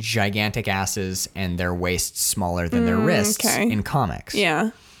gigantic asses and their waists smaller than their wrists in comics. Yeah.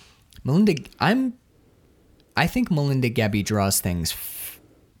 I think Melinda Gebbie draws things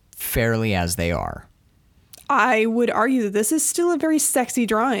fairly as they are. I would argue that this is still a very sexy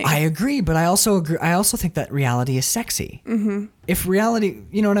drawing. I agree, but I also agree. I also think that reality is sexy. Mm-hmm. If reality,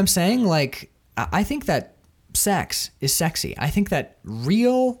 you know what I'm saying? Like, I think that sex is sexy. I think that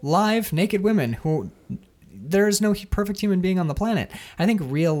real, live, naked women who there is no perfect human being on the planet. I think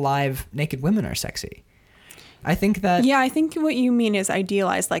real, live, naked women are sexy. I think that. Yeah, I think what you mean is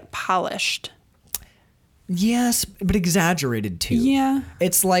idealized, like polished. Yes, but exaggerated too. Yeah.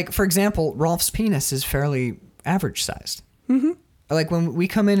 It's like, for example, Rolf's penis is fairly average sized. Mm-hmm. Like when we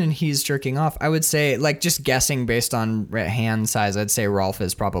come in and he's jerking off, I would say, like just guessing based on hand size, I'd say Rolf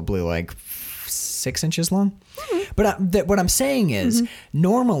is probably like 6 inches long. Mm-hmm. But what I'm saying is,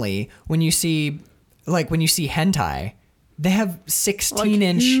 normally when you see hentai, they have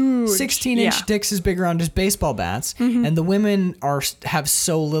 16-inch dicks as big around as baseball bats, and the women have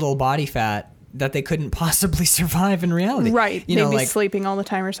so little body fat that they couldn't possibly survive in reality. Right. They'd be sleeping all the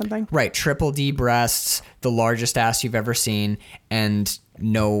time or something. Right. Triple D breasts, the largest ass you've ever seen, and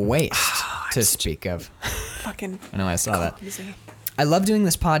no waist to speak of. Fucking. I know, I saw that. I love doing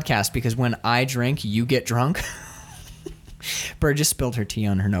this podcast because when I drink, you get drunk. Bird just spilled her tea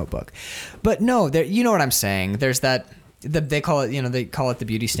on her notebook. But no, you know what I'm saying. There's that, they call it the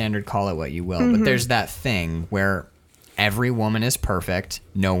beauty standard, call it what you will. But there's that thing where every woman is perfect.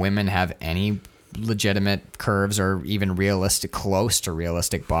 No women have any legitimate curves or even close to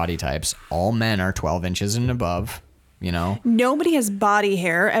realistic body types. All men are 12 inches and above, you know? Nobody has body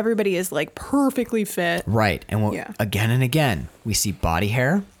hair. Everybody is like perfectly fit. Right. And again and again, we see body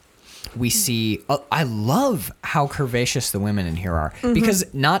hair. We see, I love how curvaceous the women in here are because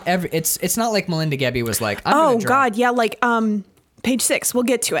it's not like Melinda Gebbie was like, God. Yeah. Like, page 6, we'll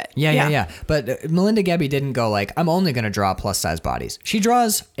get to it. Yeah. But Melinda Gebbie didn't go like, I'm only going to draw plus size bodies. She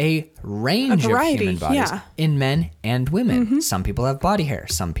draws a range of human bodies in men and women. Some people have body hair.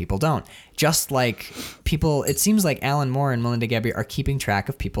 Some people don't. Just like people, it seems like Alan Moore and Melinda Gebbie are keeping track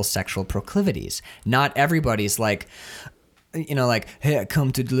of people's sexual proclivities. Not everybody's like, you know, like, hey, I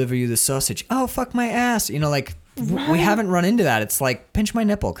come to deliver you the sausage. Oh, fuck my ass. You know, like, we haven't run into that. It's like, pinch my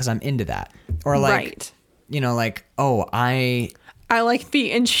nipple because I'm into that. Or like, you know, like, oh, I like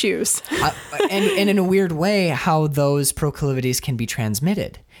feet and shoes. and in a weird way, how those proclivities can be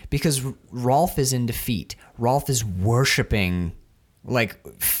transmitted. Because Rolf is into feet. Rolf is worshiping,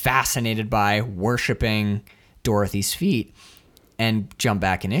 like fascinated by worshiping Dorothy's feet. And jump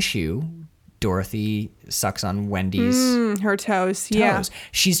back an issue, Dorothy sucks on Wendy's her toes. Yeah.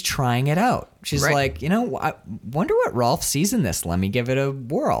 She's trying it out. She's like, you know, I wonder what Rolf sees in this. Let me give it a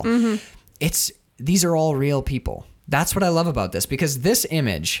whirl. These are all real people. That's what I love about this, because this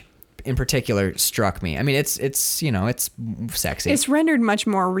image in particular struck me. I mean, it's you know, it's sexy. It's rendered much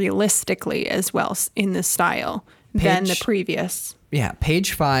more realistically as well in the style than the previous. Yeah,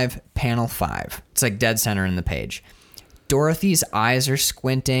 page 5, panel 5. It's like dead center in the page. Dorothy's eyes are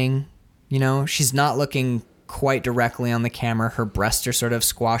squinting. You know, she's not looking quite directly on the camera. Her breasts are sort of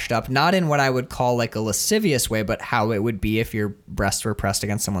squashed up, not in what I would call like a lascivious way, but how it would be if your breasts were pressed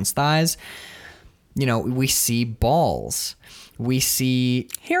against someone's thighs. You know, we see balls. We see...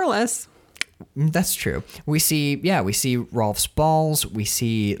 hairless. That's true. We see Rolf's balls. We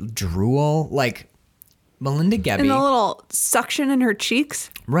see drool. Like, Melinda Gebbie... and the little suction in her cheeks.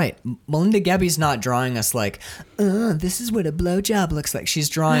 Right. Melinda Gebbie's not drawing us like, this is what a blowjob looks like. She's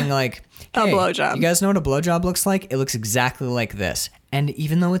drawing like... hey, a blowjob. You guys know what a blowjob looks like? It looks exactly like this. And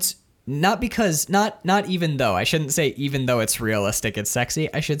even though it's... not even though. I shouldn't say even though it's realistic, it's sexy.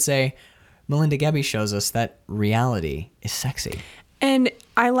 I should say... Melinda Gebbie shows us that reality is sexy. And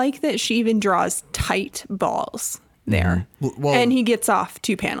I like that she even draws tight balls there. Well, and he gets off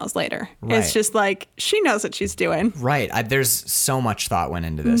 2 panels later. Right. It's just like, she knows what she's doing. Right. There's so much thought went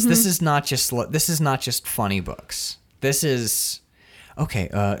into this. This is not just funny books. This is... okay,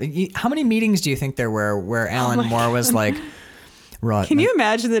 how many meetings do you think there were where Alan Moore was like... right, can you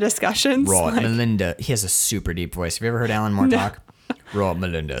imagine the discussions? Right, like... Melinda... he has a super deep voice. Have you ever heard Alan Moore talk? Right,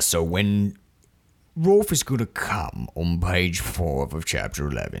 Melinda, so when Rolf is going to come on page 4 of chapter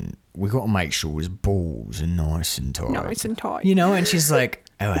 11, we got to make sure his balls are nice and tight. Nice and tight. You know, and she's like,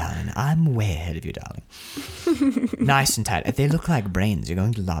 oh, Alan, I'm way ahead of you, darling. Nice and tight. They look like brains. You're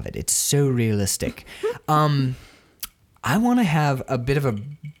going to love it. It's so realistic. I want to have a bit of a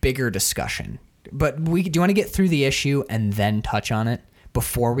bigger discussion, but do you want to get through the issue and then touch on it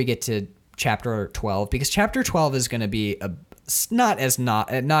before we get to chapter 12? Because chapter 12 is going to be not as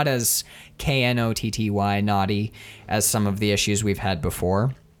KNOTTY naughty as some of the issues we've had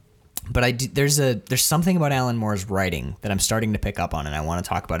before. But there's something about Alan Moore's writing that I'm starting to pick up on, and I want to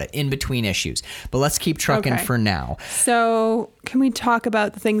talk about it in between issues. But let's keep trucking for now. So can we talk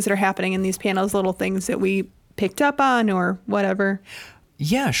about the things that are happening in these panels, little things that we picked up on or whatever.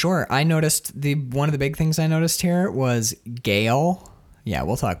 Yeah, sure. I noticed one of the big things I noticed here was Gale. Yeah,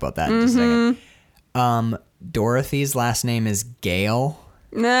 we'll talk about that in just a second. Dorothy's last name is Gale.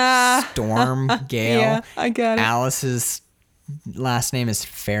 Nah. Storm Gale. Yeah, I got it. Alice's last name is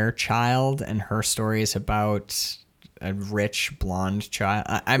Fairchild, and her story is about a rich blonde child.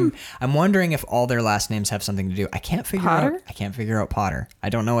 I'm wondering if all their last names have something to do. I can't figure out Potter. I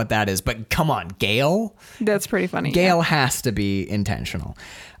don't know what that is, but come on, Gale. That's pretty funny. Gale has to be intentional.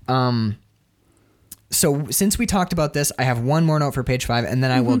 So since we talked about this, I have one more note for page 5, and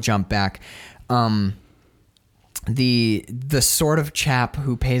then I will jump back. The sort of chap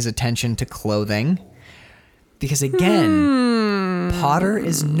who pays attention to clothing, because again, Potter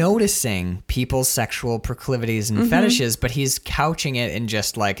is noticing people's sexual proclivities and fetishes, but he's couching it in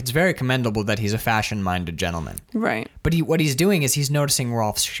just like, it's very commendable that he's a fashion-minded gentleman. Right. But what he's doing is he's noticing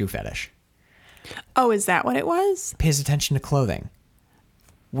Rolf's shoe fetish. Oh, is that what it was? Pays attention to clothing.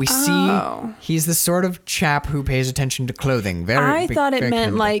 We see he's the sort of chap who pays attention to clothing. I thought it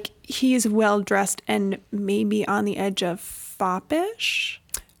meant like he's well dressed and maybe on the edge of foppish.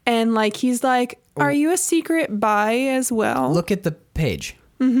 And like he's like, are you a secret bi as well? Look at the page.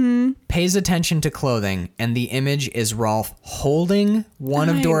 Mm-hmm. Pays attention to clothing, and the image is Rolf holding one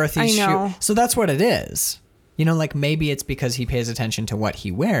of Dorothy's shoes. So that's what it is. You know, like maybe it's because he pays attention to what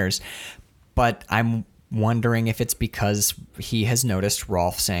he wears, but I'm wondering if it's because he has noticed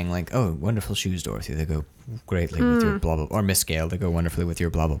Rolf saying like, oh, wonderful shoes, Dorothy. They go greatly with your blah, blah, blah. Or Miss Gale, they go wonderfully with your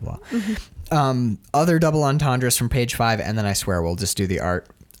blah, blah, blah. Mm-hmm. Other double entendres from page 5, and then I swear we'll just do the art.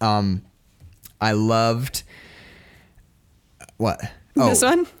 I loved... What? Oh, this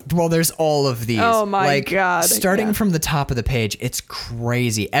one? Well, there's all of these. Oh my God. Starting from the top of the page, it's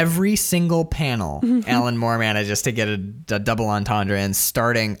crazy. Every single panel, Alan Moore manages to get a double entendre, and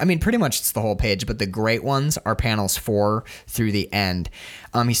starting, I mean, pretty much it's the whole page, but the great ones are panels 4 through the end.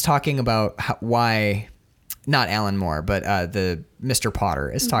 He's talking about why, not Alan Moore, but the Mr.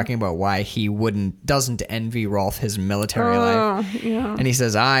 Potter is talking about why he doesn't envy Rolf his military life. Yeah. And he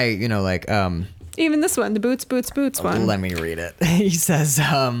says, even this one, the boots one. Let me read it. He says,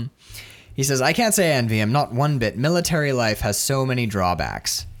 I can't say I envy him, not one bit. Military life has so many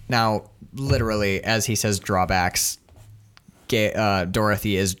drawbacks. Now, literally, as he says drawbacks,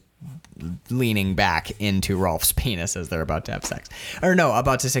 Dorothy is leaning back into Rolf's penis as they're about to have sex. Or no,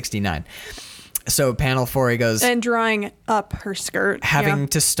 about to 69. So panel 4, he goes... And drawing up her skirt. Having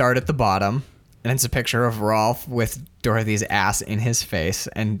to start at the bottom. And it's a picture of Rolf with Dorothy's ass in his face.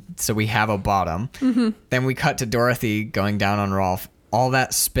 And so we have a bottom. Mm-hmm. Then we cut to Dorothy going down on Rolf. All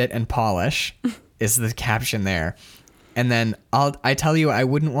that spit and polish is the caption there. And then I tell you, I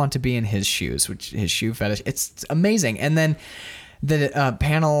wouldn't want to be in his shoes, which his shoe fetish. It's amazing. And then the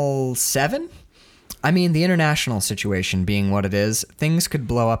panel 7. I mean, the international situation being what it is, things could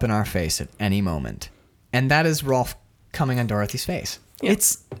blow up in our face at any moment. And that is Rolf coming on Dorothy's face. Yep.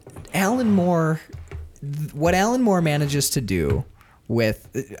 It's Alan Moore. What Alan Moore manages to do with...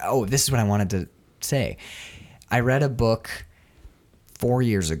 Oh, this is what I wanted to say. I read a book 4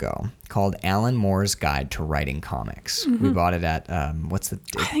 years ago called Alan Moore's Guide to Writing Comics. Mm-hmm. We bought it at... I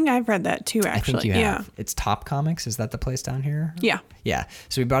think I've read that too, actually. I think you have. It's Top Comics. Is that the place down here? Yeah. Yeah.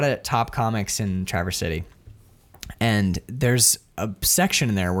 So we bought it at Top Comics in Traverse City. And there's a section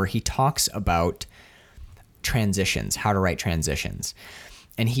in there where he talks about transitions, how to write transitions.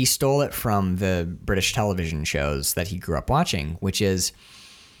 And he stole it from the British television shows that he grew up watching, which is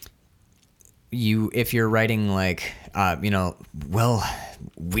if you're writing like, well,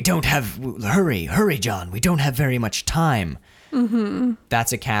 we don't have, hurry, John, we don't have very much time. Mm-hmm.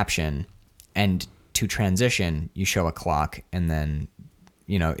 That's a caption. And to transition, you show a clock, and then,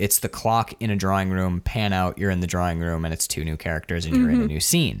 it's the clock in a drawing room, pan out, you're in the drawing room, and it's 2 new characters, and you're in a new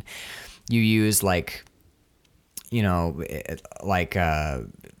scene. You use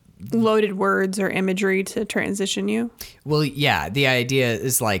loaded words or imagery to transition you. Well, yeah, the idea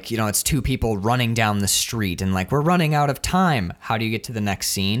is it's 2 people running down the street and we're running out of time. How do you get to the next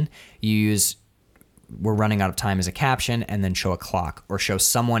scene? You use we're running out of time as a caption, and then show a clock, or show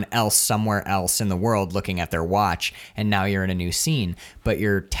someone else somewhere else in the world looking at their watch, and now you're in a new scene. But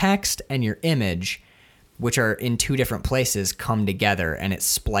your text and your image, which are in 2 different places, come together, and it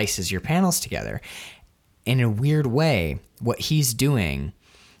splices your panels together. In a weird way, what he's doing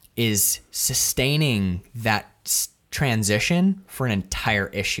is sustaining that transition for an entire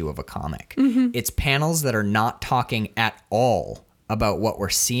issue of a comic. Mm-hmm. It's panels that are not talking at all about what we're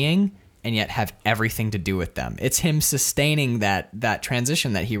seeing, and yet have everything to do with them. It's him sustaining that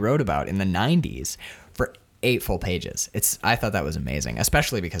transition that he wrote about in the 90s for 8 full pages. I thought that was amazing,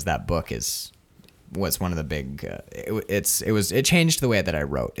 especially because that book is was one of the big. It changed the way that I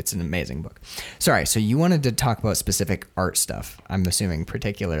wrote. It's an amazing book. Sorry, so you wanted to talk about specific art stuff. I'm assuming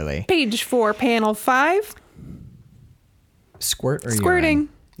particularly Page 4, panel 5. Squirt or Squirting. urine?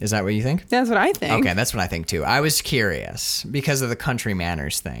 Is that what you think? That's what I think. Okay, that's what I think too. I was curious because of the country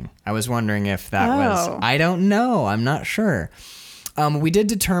manners thing. I was wondering if that was. I don't know. I'm not sure. We did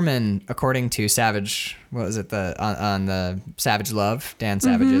determine, according to Savage, what was it, on the Savage Love, Dan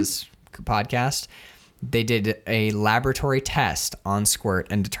Savage's podcast, they did a laboratory test on squirt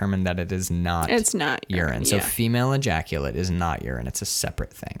and determined that it is not. It's not urine. So female ejaculate is not urine. It's a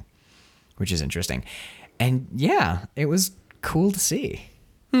separate thing, which is interesting. And yeah, it was cool to see.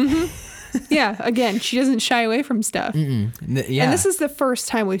 Yeah, again, she doesn't shy away from stuff. Yeah. And this is the first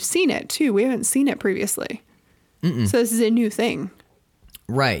time we've seen it, too. We haven't seen it previously. So this is a new thing.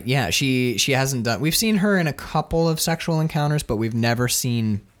 Right, yeah. She hasn't done... We've seen her in a couple of sexual encounters, but we've never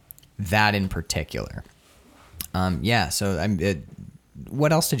seen that in particular. Yeah, so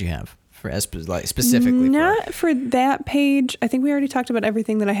what else did you have for specifically? Not for that page. I think we already talked about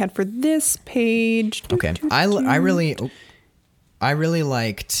everything that I had for this page. Okay. I really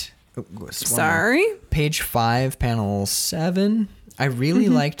liked... Sorry? Page 5, panel 7. I really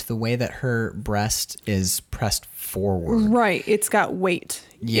liked the way that her breast is pressed forward. Right. It's got weight.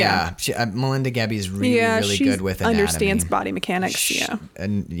 Yeah. Melinda Gebbie's really good with anatomy. Understands body mechanics.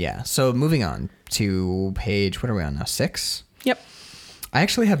 So moving on to page, what are we on now? 6? Yep. I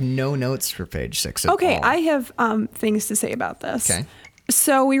actually have no notes for page 6 at all. I have things to say about this. Okay.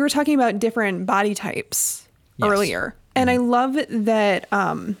 So we were talking about different body types earlier. And I love that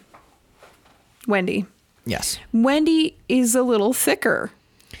Wendy. Yes. Wendy is a little thicker.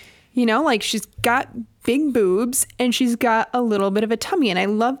 You know, like she's got big boobs and she's got a little bit of a tummy. And I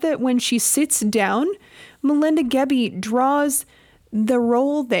love that when she sits down, Melinda Gebbie draws the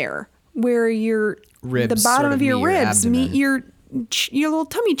roll there where your ribs, the bottom of your ribs abdomen. meet your little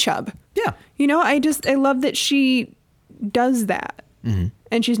tummy chub. Yeah. You know, I love that she does that. Mm-hmm.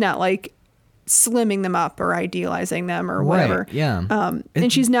 And she's not like slimming them up or idealizing them or whatever. Right, yeah.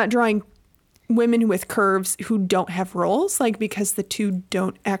 And she's not drawing women with curves who don't have rolls, like because the two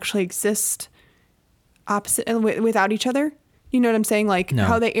don't actually exist opposite without each other. You know what I'm saying? Like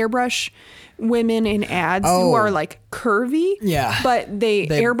how they airbrush women in ads who are like curvy. Yeah. But they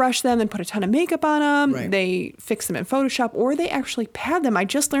airbrush them and put a ton of makeup on them. Right. They fix them in Photoshop or they actually pad them. I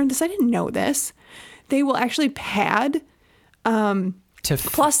just learned this. I didn't know this. They will actually pad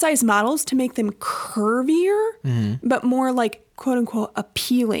plus size models to make them curvier, but more like quote unquote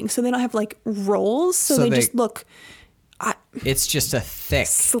appealing. So they don't have like rolls. So they just look. It's just a thick,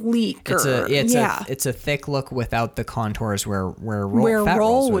 sleeker. It's a thick look without the contours where fat roll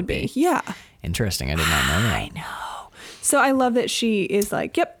rolls would be. Yeah. Interesting. I did not know that. I know. So I love that she is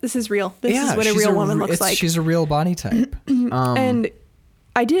like, yep, this is real. This is what a real woman looks like. She's a real body type. And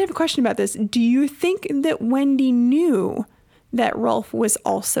I did have a question about this. Do you think that Wendy knew that Rolf was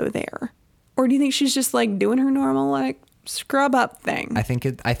also there? Or do you think she's just like doing her normal like scrub up thing? I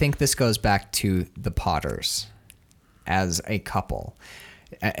think this goes back to the Potters as a couple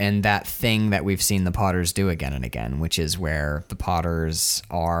and that thing that we've seen the Potters do again and again, which is where the Potters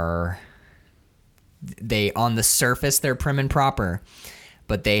on the surface they're prim and proper,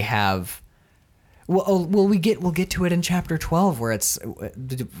 but they have we'll get to it in chapter 12 where it's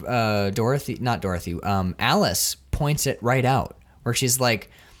Alice points it right out where she's like,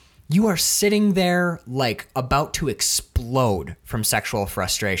 you are sitting there like about to explode from sexual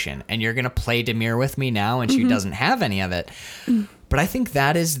frustration and you're going to play Demir with me now, and she doesn't have any of it. But I think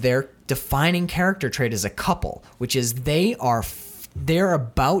that is their defining character trait as a couple, which is they're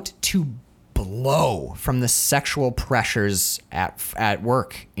about to blow from the sexual pressures at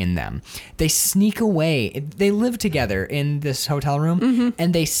work in them. They sneak away. They live together in this hotel room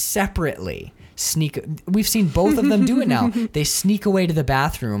and they separately we've seen both of them do it now. They sneak away to the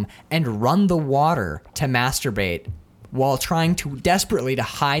bathroom and run the water to masturbate while trying to desperately to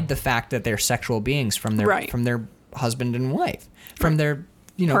hide the fact that they're sexual beings from their husband and wife, from their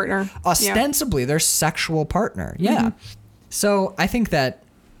partner, ostensibly their sexual partner. Yeah. So I think that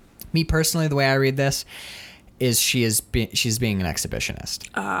me personally, the way I read this is she's being an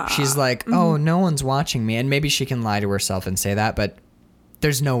exhibitionist. She's like, oh, no one's watching me, and maybe she can lie to herself and say that, but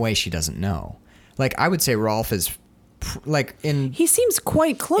there's no way she doesn't know. Like, I would say Rolf is, he seems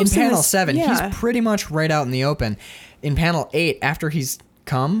quite close. In panel 7, he's pretty much right out in the open. In panel 8, after he's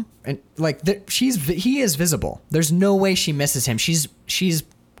come, and he is visible. There's no way she misses him. She's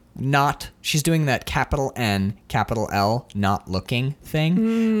doing that capital N, capital L, not looking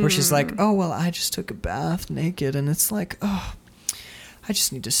thing, where she's like, oh, well, I just took a bath naked, and it's like, oh, I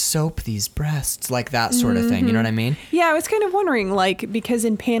just need to soap these breasts, like that sort of thing. You know what I mean? Yeah, I was kind of wondering, like, because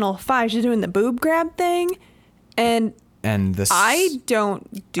in panel 5, she's doing the boob grab thing, and this, I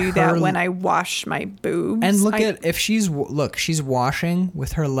don't do that when I wash my boobs. And if she's washing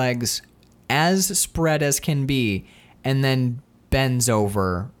with her legs as spread as can be, and then bends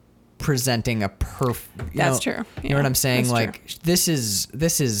over, presenting a perfect. That's true. You know what I'm saying? That's like true. this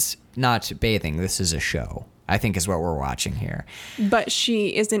is not bathing. This is a show. I think is what we're watching here. But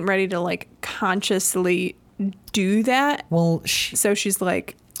she isn't ready to like consciously do that. Well, so she's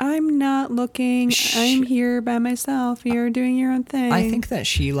like, I'm not looking. I'm here by myself. You're doing your own thing. I think that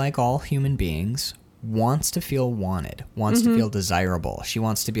she, like all human beings, wants to feel wanted, wants to feel desirable. She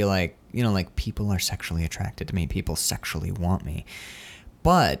wants to be like, you know, like people are sexually attracted to me. People sexually want me.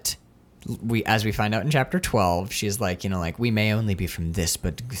 But as we find out in chapter 12, she's like, you know, like we may only be from this,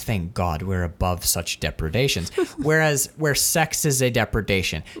 but thank God we're above such depredations. Whereas where sex is a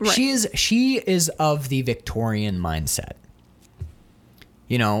depredation, right. she is of the Victorian mindset.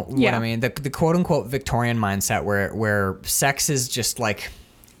 You know what I mean? The quote unquote Victorian mindset where sex is just like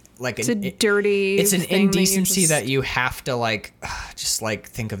it's a dirty. It's an thing indecency that you have to like, just like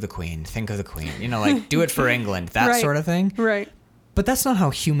think of the Queen. You know, like do it for England, that right. sort of thing. Right. But that's not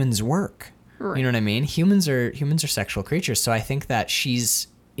how humans work. Right. You know what I mean? Humans are sexual creatures. So I think that she's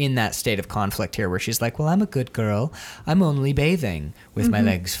in that state of conflict here where she's like, well, I'm a good girl. I'm only bathing with my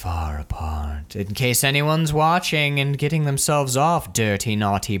legs far apart in case anyone's watching and getting themselves off, dirty,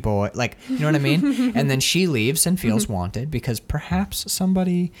 naughty boy. Like, you know what I mean? And then she leaves and feels wanted because perhaps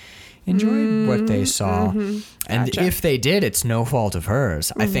somebody enjoyed what they saw. And Gotcha. if they did, it's no fault of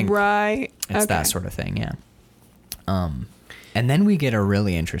hers. I think right. it's that sort of thing. Yeah. And then we get a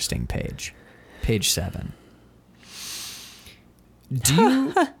really interesting page 7. Do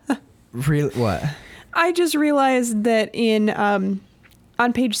you really what? I just realized that in on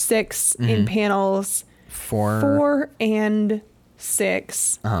page 6 in panels 4 and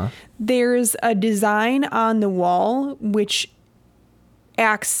 6, there's a design on the wall which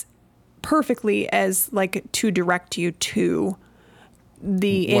acts perfectly as like to direct you to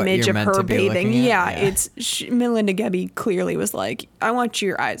the image of her bathing. Yeah, it's Melinda Gebbie clearly was like, I want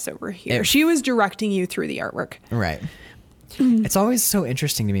your eyes over here. She was directing you through the artwork. Right. It's always so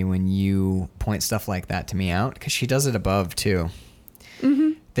interesting to me when you point stuff like that to me out because she does it above too.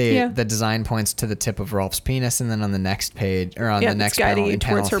 The design points to the tip of Rolf's penis, and then on the next page or on the next panel in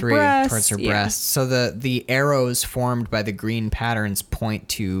panel 3 towards her breasts. So the arrows formed by the green patterns point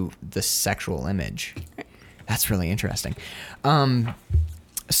to the sexual image. That's really interesting.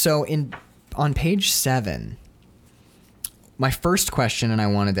 So on page 7, my first question, and I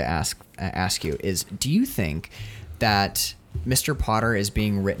wanted to ask you, is: do you think that Mr. Potter is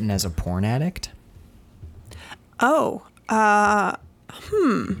being written as a porn addict? Oh, He's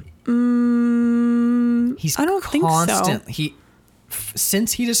I don't think so.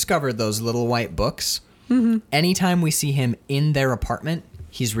 Since he discovered those little white books, anytime we see him in their apartment,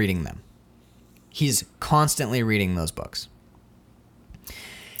 he's reading them. He's constantly reading those books.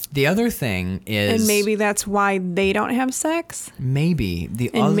 The other thing is... And maybe that's why they don't have sex? Maybe.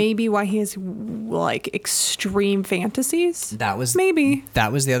 Maybe why he has, like, extreme fantasies? That was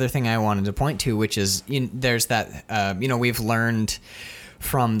the other thing I wanted to point to, which is, there's that, we've learned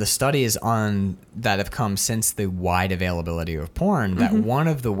from the studies that have come since the wide availability of porn, that one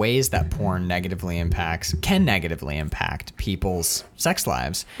of the ways that porn can negatively impact people's sex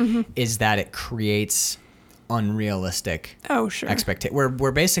lives is that it creates unrealistic expectations.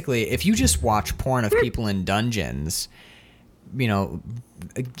 Where basically, if you just watch porn of people in dungeons,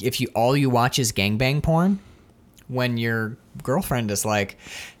 if all you watch is gangbang porn, when your girlfriend is like,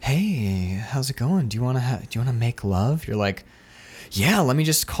 "Hey, how's it going? Do you want to make love?" You're like, "Yeah, let me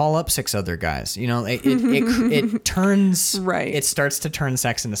just call up 6 other guys." It turns right. It starts to turn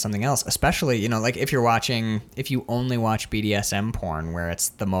sex into something else, especially, like if you only watch BDSM porn where it's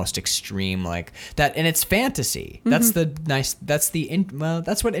the most extreme like that, and it's fantasy. That's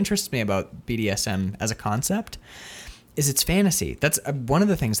that's what interests me about BDSM as a concept, is it's fantasy. That's one of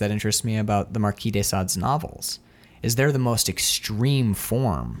the things that interests me about the Marquis de Sade's novels. Is they're the most extreme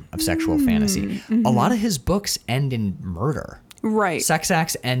form of sexual fantasy. A lot of his books end in murder. Right. Sex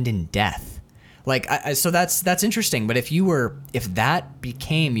acts end in death. Like, so that's interesting. But if that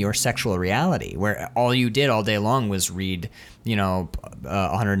became your sexual reality, where all you did all day long was read,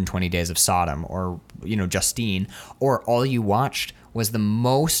 120 Days of Sodom or, Justine, or all you watched was the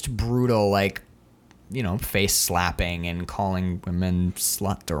most brutal, like, face slapping and calling women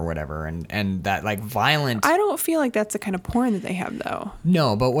slut or whatever, and that like violent. I don't feel like that's the kind of porn that they have though.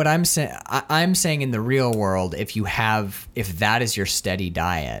 No, but what I'm saying, I'm saying in the real world, if that is your steady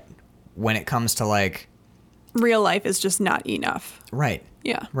diet, when it comes to like real life is just not enough. Right.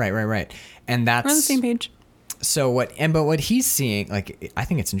 Yeah. Right. And that's we're on the same page. So what he's seeing, like, I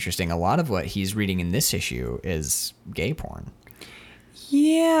think it's interesting. A lot of what he's reading in this issue is gay porn.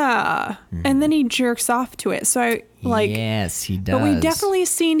 Yeah. Mm-hmm. And then he jerks off to it. So yes, he does. But we definitely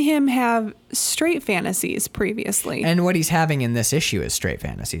seen him have straight fantasies previously. And what he's having in this issue is straight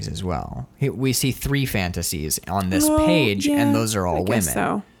fantasies as well. We see 3 fantasies on this page, and those are all women.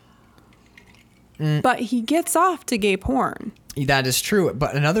 So. But he gets off to gay porn. That is true.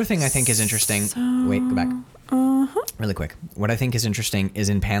 But another thing I think is interesting. Wait, go back. Really quick. What I think is interesting is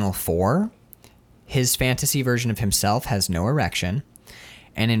in panel 4, his fantasy version of himself has no erection.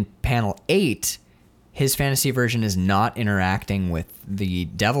 And in panel 8, his fantasy version is not interacting with the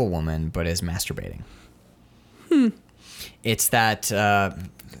devil woman, but is masturbating. It's that...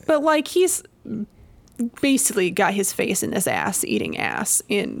 but, like, he's basically got his face in his ass eating ass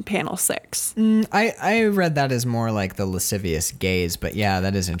in panel 6. I read that as more like the lascivious gaze, but yeah,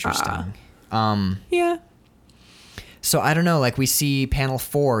 that is interesting. Yeah. So I don't know, like we see panel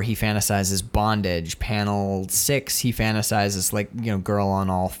 4, he fantasizes bondage. Panel 6, he fantasizes like, girl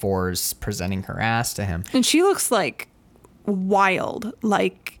on all fours presenting her ass to him. And she looks like wild,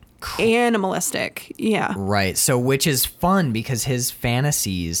 like animalistic. Yeah. Right. So which is fun because his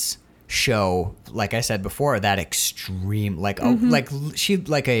fantasies show, like I said before, that extreme, like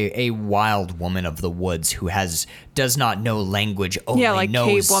a wild woman of the woods who does not know language, only like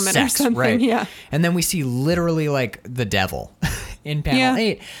knows cave woman sex, or something. right? Yeah. And then we see literally like the devil in panel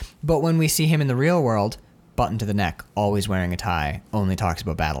 8. But when we see him in the real world, button to the neck, always wearing a tie, only talks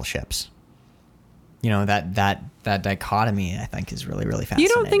about battleships. That dichotomy I think is really, really fascinating.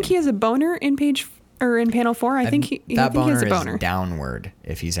 You don't think he has a boner in panel 4? I think he has a boner. Is downward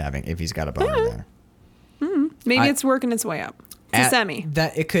if he's got a boner there. Mm-hmm. Maybe it's working its way up. It's a semi.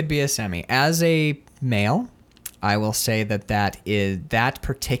 It could be a semi. As a male, I will say that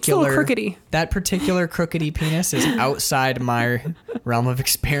particular crookedy. That particular crookedy penis is outside my realm of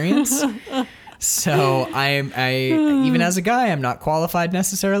experience. So I even as a guy, I'm not qualified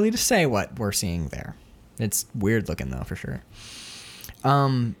necessarily to say what we're seeing there. It's weird looking though, for sure.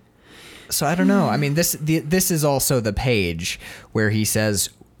 So I don't know. I mean, this is also the page where he says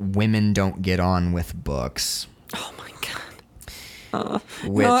women don't get on with books. Oh my god.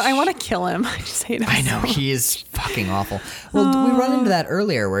 No, I want to kill him. I just hate him. I know, he is fucking awful. Well, we run into that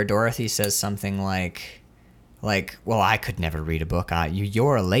earlier where Dorothy says something like, well, I could never read a book.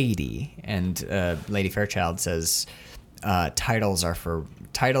 You're a lady. And Lady Fairchild says, titles are for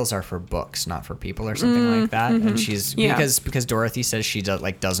books, not for people, or something like that. And she's because Dorothy says she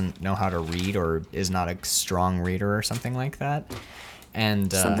doesn't know how to read or is not a strong reader or something like that.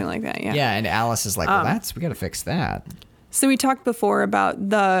 And something like that, yeah. Yeah, and Alice is like, well, we got to fix that. So we talked before about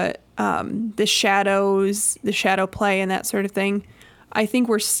the shadows, the shadow play, and that sort of thing. I think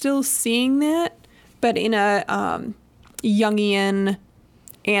we're still seeing that, but in a Jungian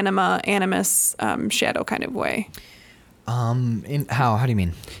animus shadow kind of way. In how do you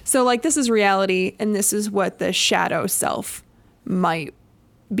mean? So like this is reality, and this is what the shadow self might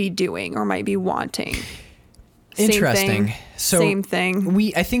be doing or might be wanting. Interesting. Same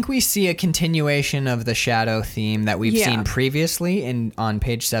thing. I think we see a continuation of the shadow theme that we've seen previously on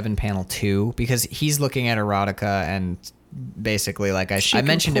page 7, panel 2, because he's looking at erotica and basically, like I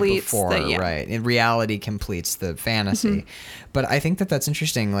mentioned it before, right? In reality completes the fantasy. Mm-hmm. But I think that's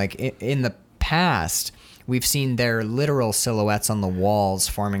interesting. Like in the past, we've seen their literal silhouettes on the walls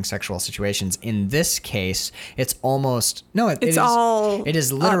forming sexual situations. In this case, it's almost it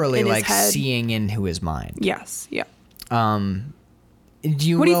is literally like seeing into his mind. Yes. Yeah. What do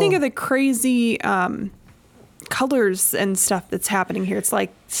you think of the crazy colors and stuff that's happening here? It's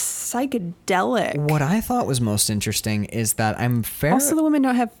like psychedelic. What I thought was most interesting is that also the women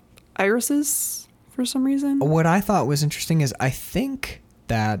don't have irises for some reason. What I thought was interesting is I think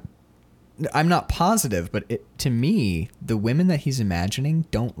that I'm not positive, but to me, the women that he's imagining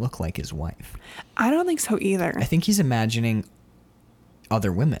don't look like his wife. I don't think so either. I think he's imagining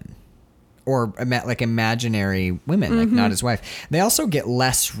other women. Or like imaginary women, like not his wife. They also get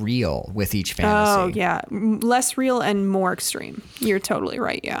less real with each fantasy. Oh, yeah. Less real and more extreme. You're totally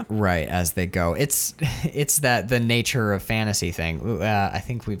right, yeah. Right, as they go. It's that the nature of fantasy thing. I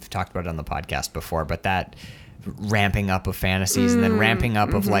think we've talked about it on the podcast before, but that ramping up of fantasies and then ramping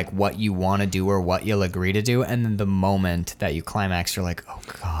up of like what you want to do or what you'll agree to do, and then the moment that you climax, you're like, oh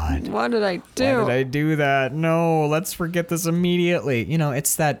God, What did I do? why did I do that? No, let's forget this immediately. You know,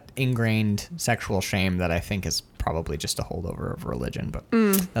 it's that ingrained sexual shame that I think is probably just a holdover of religion, but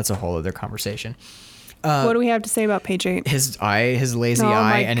that's a whole other conversation. What do we have to say about page 8? His lazy Oh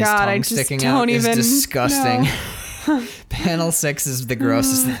eye, my and God, I his tongue just sticking out don't is even disgusting. know. Panel 6 is the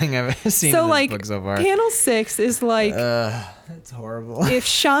grossest thing I've ever seen So in this like book so far. panel 6 is like It's horrible. if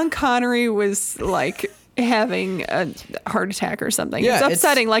Sean Connery was like having a heart attack or something. Yeah, It's it's-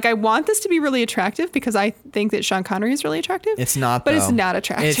 upsetting. Like I want this to be really attractive because I think that Sean Connery is really attractive. It's not, but though. it's not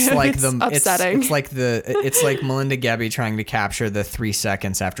attractive. It's like It's upsetting. It's like Melinda Gebbie trying to capture the 3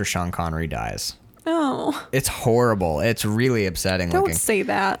 seconds after Sean Connery dies. Oh, It's horrible. It's really upsetting don't looking. say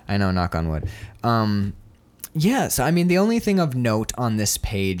that. I know, knock on wood. Yeah, so I mean, the only thing of note on this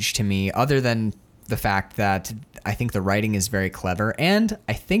page to me, other than the fact that I think the writing is very clever, and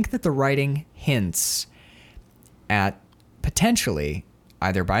I think that the writing hints at potentially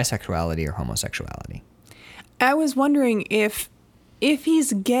either bisexuality or homosexuality. I was wondering if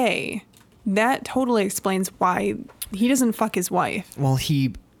he's gay, that totally explains why he doesn't fuck his wife. Well,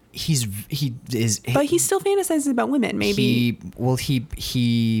 he is. But he still fantasizes about women. Maybe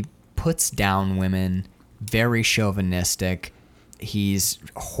He puts down women. Very chauvinistic. He's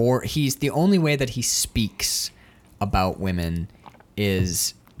the only way that he speaks about women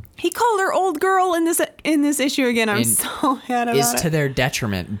is he called her old girl in this issue again. I'm so mad about is it. to their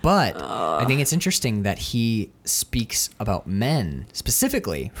detriment. But I think it's interesting that he speaks about men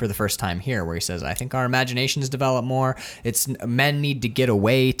specifically for the first time here, where he says, "I think our imaginations develop more. It's men need to get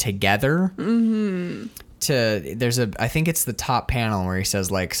away together." Mm-hmm. I think it's the top panel where he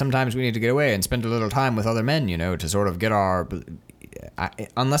says, like, sometimes we need to get away and spend a little time with other men, you know, to sort of get our.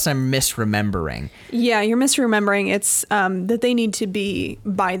 Unless I'm misremembering. Yeah, you're misremembering. It's that they need to be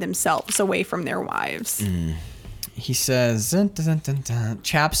by themselves, away from their wives. He says, dun, dun, dun, dun.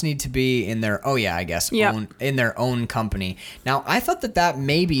 Chaps need to be in their, in their own company. Now, I thought that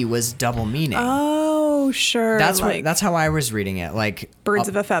maybe was double meaning. Oh, sure. That's how I was reading it. Like birds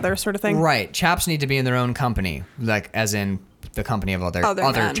of a feather sort of thing. Right. Chaps need to be in their own company, like as in the company of other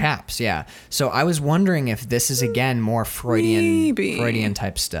men. chaps. Yeah. So I was wondering if this is again more Freudian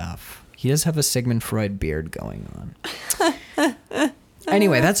type stuff. He does have a Sigmund Freud beard going on.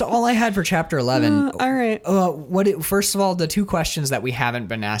 Anyway, that's all I had for chapter 11. All right. First of all, the 2 questions that we haven't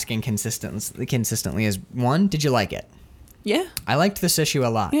been asking consistently is, 1, did you like it? Yeah. I liked this issue a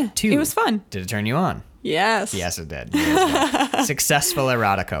lot. Yeah. 2, it was fun. Did it turn you on? Yes. Yes, it did. Successful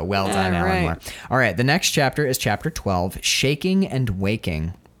erotica. Well done, All Alan right. Moore. All right, the next chapter is chapter 12, Shaking and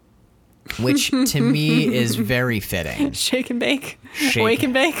Waking, which to me is very fitting. Shake and bake. Wake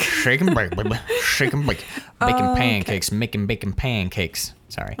and bake. Shake and bake, baby. Shake and bake. Baking pancakes, making bacon pancakes.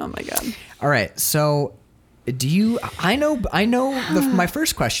 Sorry. Oh my God. All right, so my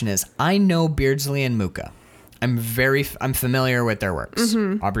first question is, I know Beardsley and Mucha. I'm familiar with their works.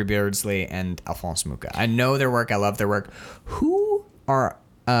 Mm-hmm. Aubrey Beardsley and Alphonse Mucha. I know their work. I love their work. Who are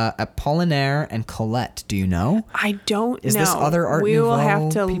Apollinaire and Colette? Do you know? I don't know. Is this other Art We will Nouveau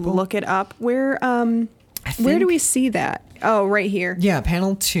have to people? look it up. Where do we see that? Oh, right here. Yeah,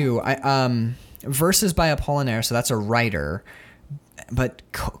 panel 2. Verses by Apollinaire, so that's a writer. But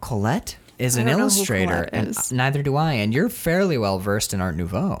Colette is an I don't know who illustrator, Colette and is. neither do I. And you're fairly well versed in Art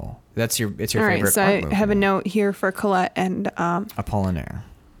Nouveau. It's your All favorite right, so art I movement. have a note here for Colette and Apollinaire.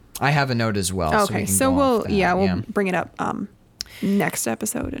 I have a note as well. okay, so we'll we'll bring it up next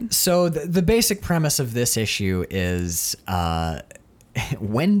episode. And So the basic premise of this issue is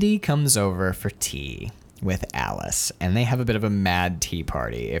Wendy comes over for tea with Alice, and they have a bit of a mad tea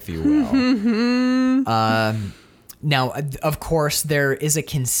party, if you will. Now, of course, there is a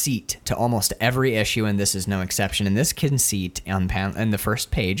conceit to almost every issue, and this is no exception. In this conceit, on the first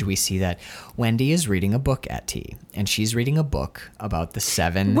page, we see that Wendy is reading a book at tea, and she's reading a book about the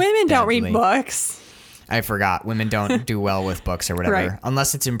 7 women don't deadly- read books. I forgot. Women don't do well with books or whatever, Right.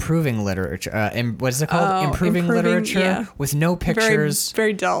 unless it's improving literature. What is it called? Oh, improving literature yeah. with no pictures.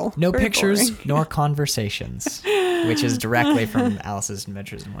 Very dull. No Very pictures boring. nor conversations, which is directly from Alice's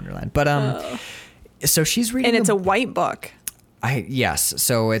Adventures in Wonderland. But so she's reading, And it's a white book. yes,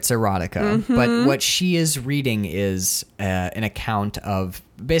 so it's erotica. Mm-hmm. But what she is reading is an account of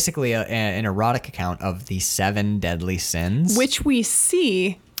basically an erotic account of the 7 deadly sins, Which we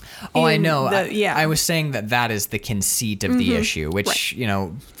see. Oh, I in know. yeah. I was saying that is the conceit of the issue, which, Right. you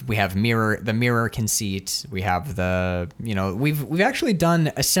know, we have the mirror conceit. We have we've actually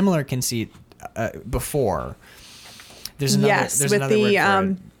done a similar conceit before. There's another, Yes, there's with another word the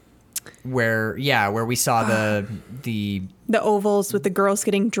for it. where we saw the The ovals with the girls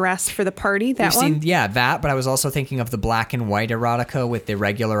getting dressed for the party. That we've one. seen that, but I was also thinking of the black and white erotica with the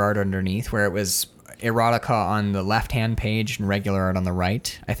regular art underneath, where it was erotica on the left hand page and regular art on the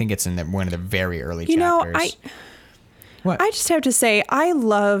right. I think it's in one of the very early chapters. I just have to say I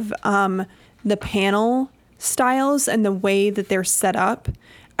love the panel styles and the way that they're set up.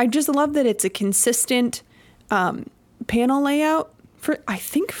 I just love that it's a consistent panel layout for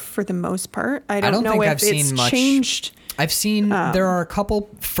the most part. I don't know think if I've it's seen much changed. I've seen there are a couple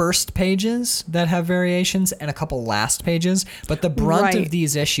first pages that have variations and a couple last pages, but the brunt of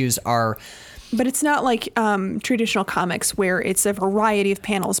these issues are. But it's not like traditional comics where it's a variety of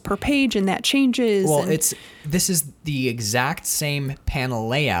panels per page and that changes. Well, this is the exact same panel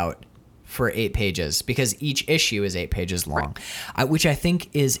layout for 8 pages because each issue is 8 pages long, which I think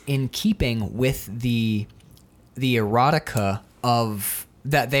is in keeping with the erotica of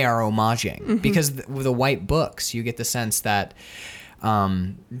that they are homaging, because with the white books you get the sense that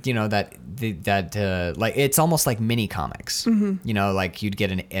like it's almost like mini comics, like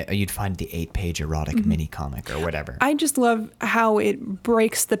you'd find the 8-page erotic mini comic or whatever. I just love how it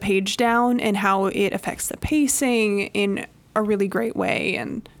breaks the page down and how it affects the pacing in a really great way,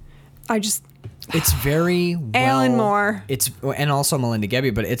 and it's very well, Alan Moore. And also Melinda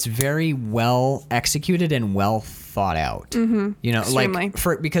Gebbie, but it's very well executed and well thought out. Extremely.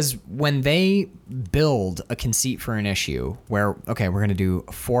 Because when they build a conceit for an issue where, okay, we're going to do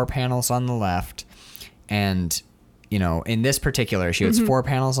 4 panels on the left, and in this particular issue, it's 4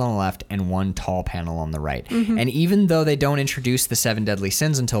 panels on the left and 1 tall panel on the right. And even though they don't introduce the 7 deadly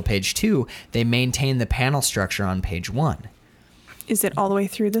sins until page 2, they maintain the panel structure on page 1. Is it all the way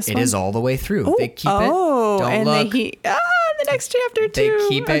through this one? It is all the way through. Oh, they keep it. Don't and look. the next chapter too. They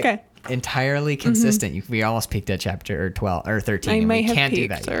keep it entirely consistent. We almost peaked at chapter 12 or 13. I and may we have can't do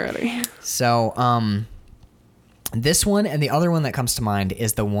peaked that yet. already. So, this one and the other one that comes to mind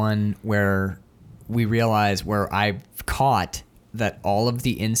is the one where we realize where I caught that all of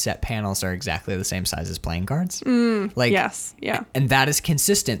the inset panels are exactly the same size as playing cards. Yes, yeah. And that is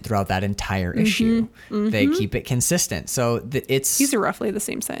consistent throughout that entire issue. They keep it consistent. So These are roughly the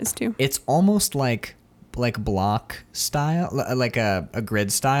same size too. It's almost like block style, like a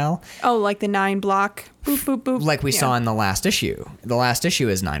grid style. Oh, like the 9 block. Boop, boop, boop. Like we saw in the last issue. The last issue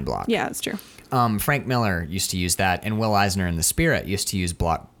is 9 block. Yeah, that's true. Frank Miller used to use that, and Will Eisner in The Spirit used to use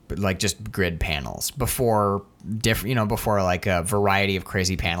block, like just grid panels before before like a variety of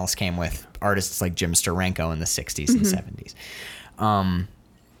crazy panels came with artists like Jim Steranko in the 60s and 70s.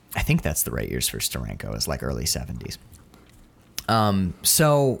 I think that's the right years for Steranko, is like early 70s.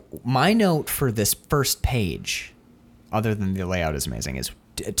 So my note for this first page, other than the layout is amazing, is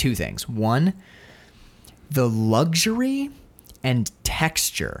 2 things. One, the luxury and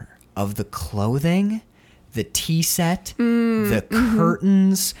texture of the clothing, the tea set, the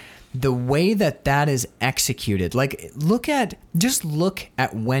curtains, the way that is executed. Like, look at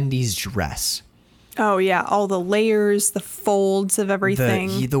Wendy's dress. Oh yeah, all the layers, the folds of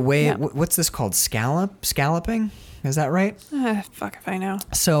everything. The way, what's this called? Scalloping? Is that right? Fuck if I know.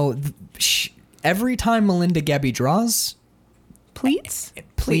 So every time Melinda Gebbie draws,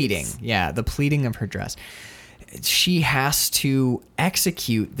 pleating. Yeah, the pleating of her dress. She has to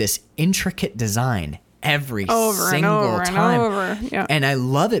execute this intricate design every single time. Yeah. And I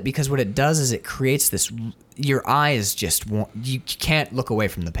love it because what it does is it creates this, your eyes just you can't look away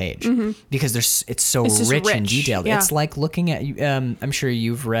from the page because it's so rich and detailed. Yeah. It's like looking at, I'm sure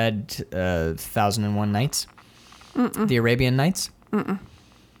you've read 1001 Nights, the Arabian Nights.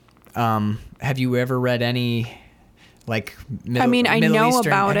 Have you ever read any like Middle I know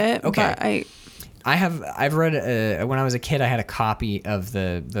Eastern, about it, okay. but I've read when I was a kid. I had a copy of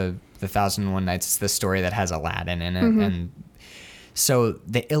the 1001 Nights. It's the story that has Aladdin in it, and so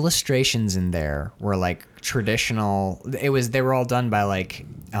the illustrations in there were like traditional. They were all done by like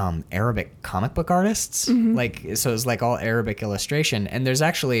Arabic comic book artists. Like, so it was like all Arabic illustration. And there's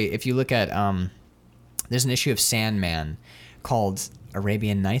actually, if you look at there's an issue of Sandman called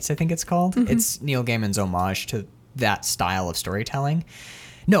Arabian Nights, I think it's called. It's Neil Gaiman's homage to that style of storytelling.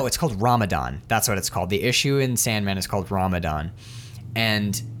 No, it's called Ramadan. That's what it's called. The issue in Sandman is called Ramadan.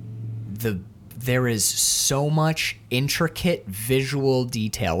 And there is so much intricate visual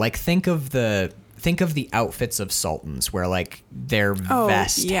detail. Like, think of the outfits of sultans, where like their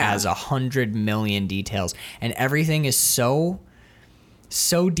vest has 100 million details, and everything is so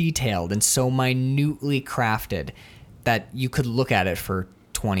detailed and so minutely crafted that you could look at it for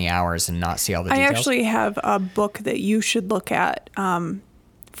 20 hours and not see all the details. I actually have a book that you should look at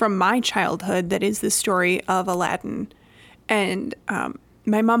from my childhood that is the story of Aladdin. And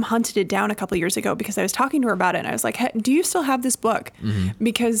my mom hunted it down a couple years ago because I was talking to her about it, and I was like, hey, do you still have this book?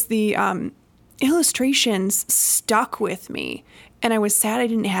 Because the illustrations stuck with me, and I was sad I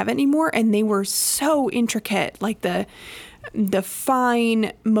didn't have it anymore, and they were so intricate, like the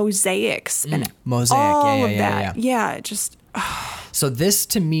fine mosaics and all of that. Yeah, it just... So this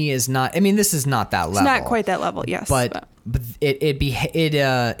to me is not, I mean, this is not that level. It's not quite that level, yes. But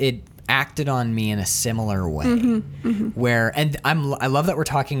it acted on me in a similar way, where, and I love that we're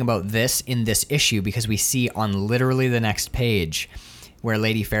talking about this in this issue, because we see on literally the next page where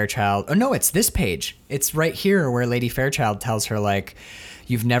Lady Fairchild, oh no, it's this page. It's right here where Lady Fairchild tells her, like,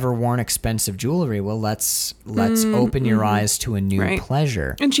 you've never worn expensive jewelry. Well, let's open your eyes to a new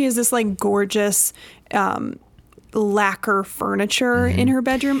pleasure. And she has this like gorgeous lacquer furniture in her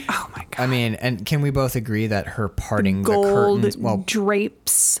bedroom. Oh my God. I mean, and can we both agree that her parting gold the curtains,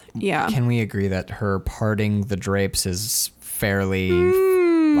 drapes? Yeah. Can we agree that her parting the drapes is fairly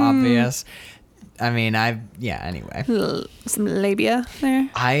obvious? I mean, anyway. Some labia there.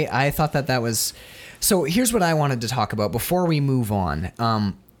 I thought that was... So here's what I wanted to talk about before we move on.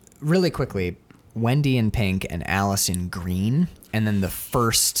 Really quickly, Wendy in pink and Alice in green, and then the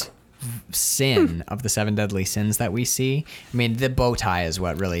first sin of the 7 deadly sins that we see. I mean, the bow tie is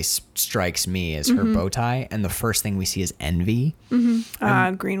what really strikes me, is her bow tie, and the first thing we see is envy.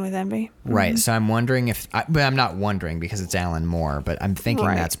 Green with envy. Right. So I'm wondering if... but I'm not wondering because it's Alan Moore, but I'm thinking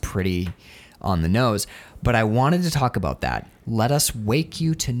that's pretty on the nose. But I wanted to talk about that. Let us wake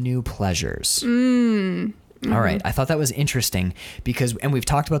you to new pleasures. All right. I thought that was interesting because, and we've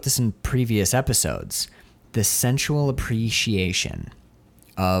talked about this in previous episodes, the sensual appreciation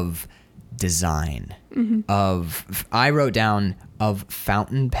of design, I wrote down of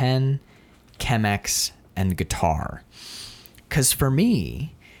fountain pen, Chemex, and guitar. Because for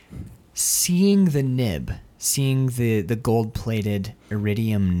me, seeing the nib, seeing the gold-plated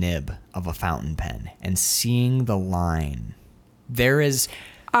iridium nib of a fountain pen and seeing the line,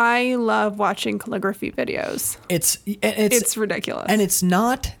 I love watching calligraphy videos. It's ridiculous. And it's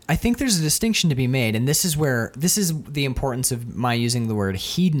not, I think there's a distinction to be made, and this is the importance of my using the word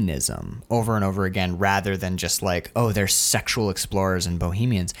hedonism over and over again, rather than just like, oh, they're sexual explorers and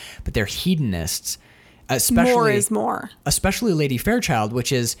bohemians, but they're hedonists. Especially, more is more. Especially Lady Fairchild,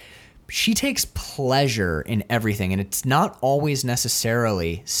 which is, she takes pleasure in everything, and it's not always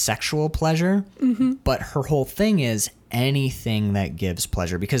necessarily sexual pleasure, but her whole thing is anything that gives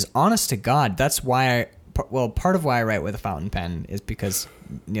pleasure. Because honest to God, that's why part of why I write with a fountain pen is because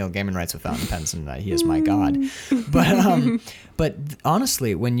Neil Gaiman writes with fountain pens, and he is my God. But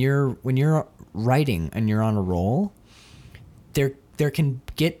honestly, when you're writing and you're on a roll,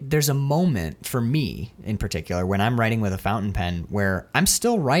 there's a moment for me in particular when I'm writing with a fountain pen where I'm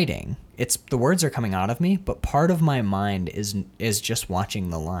still writing. The words are coming out of me, but part of my mind is just watching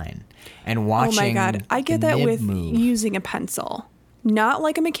the line and watching. Oh my God. I get that with using a pencil. Not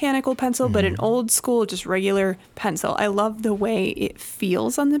like a mechanical pencil, but an old school, just regular pencil. I love the way it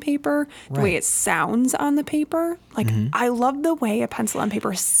feels on the paper, the way it sounds on the paper. Like, I love the way a pencil on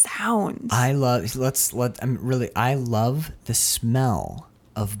paper sounds. I love the smell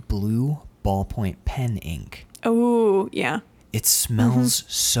of blue ballpoint pen ink. Oh, yeah. It smells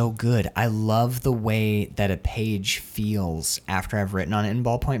so good. I love the way that a page feels after I've written on it in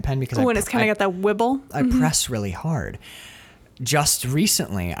ballpoint pen, because when it's kind of got that wibble. I press really hard. Just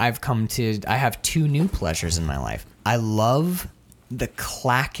recently, I have 2 new pleasures in my life. I love the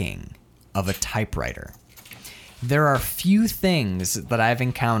clacking of a typewriter. There are few things that I've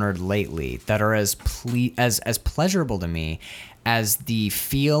encountered lately that are as pleasurable to me as the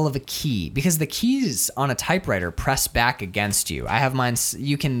feel of a key, because the keys on a typewriter press back against you. I have mine.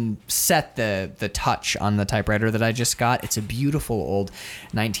 You can set the touch on the typewriter that I just got. It's a beautiful old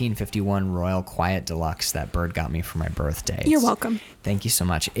 1951 Royal Quiet Deluxe that Bird got me for my birthday. You're welcome. Thank you so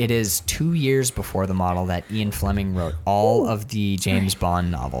much. It is 2 years before the model that Ian Fleming wrote all of the James Bond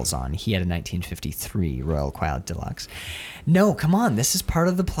novels on. He had a 1953 Royal Quiet Deluxe. No, come on. This is part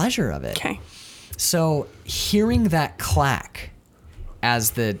of the pleasure of it. Okay. So hearing that clack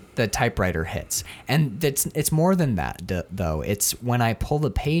as the typewriter hits, and it's more than that though. It's when I pull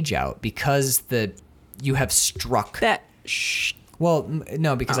the page out, because you have struck that. Well,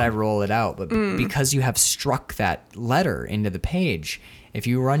 no, because I roll it out, but because you have struck that letter into the page. If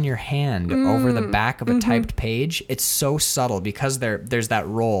you run your hand over the back of a typed page, it's so subtle, because there's that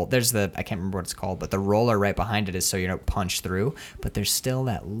roll. There's I can't remember what it's called, but the roller right behind it is so you don't punch through. But there's still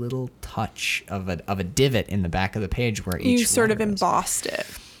that little touch of a divot in the back of the page where each you sort of goes. embossed it.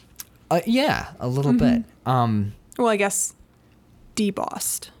 Yeah, a little bit. Well, I guess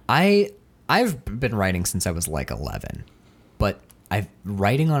debossed. I've been writing since I was like 11, but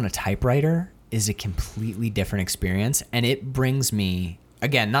writing on a typewriter is a completely different experience, and it brings me,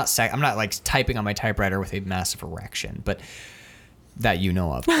 again, I'm not like typing on my typewriter with a massive erection, but that you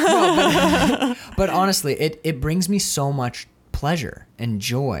know of. No, but honestly, it brings me so much pleasure and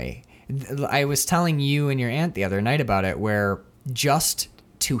joy. I was telling you and your aunt the other night about it, where just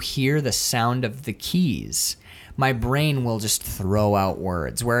to hear the sound of the keys, my brain will just throw out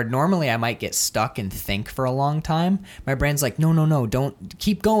words. Where normally I might get stuck and think for a long time, my brain's like, no, don't,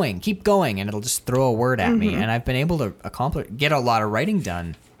 keep going, and it'll just throw a word at me. And I've been able to get a lot of writing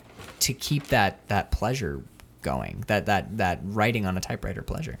done to keep that pleasure going, that writing on a typewriter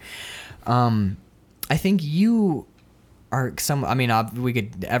pleasure. I think you are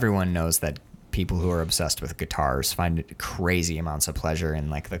everyone knows that people who are obsessed with guitars find crazy amounts of pleasure in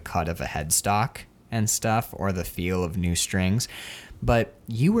like the cut of a headstock and stuff, or the feel of new strings. But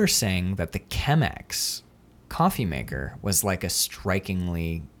you were saying that the Chemex coffee maker was like a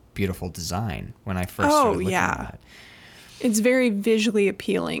strikingly beautiful design when I first started looking at it. It's very visually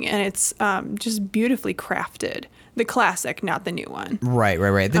appealing, and it's just beautifully crafted. The classic, not the new one. Right.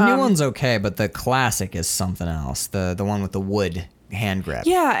 The new one's okay, but the classic is something else. The one with the wood hand grip.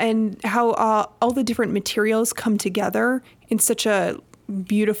 Yeah, and how all the different materials come together in such a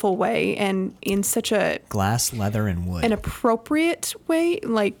beautiful way, and in such a glass, leather, and wood, an appropriate way,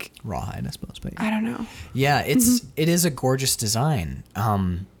 like rawhide, I suppose. But I don't know. Yeah, it is a gorgeous design.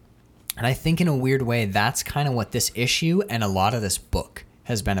 And I think in a weird way, that's kind of what this issue and a lot of this book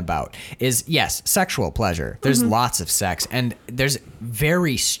has been about. Is yes, sexual pleasure. There's lots of sex, and there's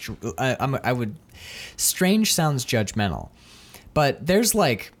very strange sounds judgmental. But there's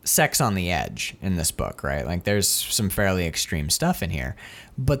like sex on the edge in this book, right? Like there's some fairly extreme stuff in here.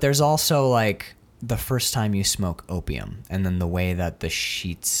 But there's also like the first time you smoke opium, and then the way that the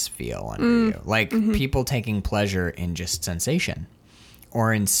sheets feel under you. Like people taking pleasure in just sensation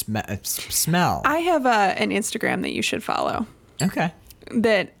or in smell. I have an Instagram that you should follow. Okay.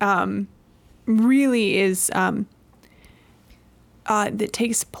 That really is, that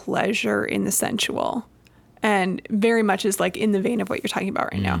takes pleasure in the sensual. And very much is like in the vein of what you're talking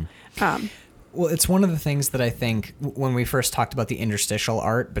about right now. Well, it's one of the things that I think when we first talked about the interstitial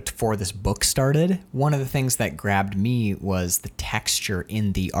art before this book started, one of the things that grabbed me was the texture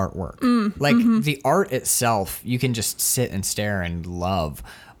in the artwork. The art itself, you can just sit and stare and love.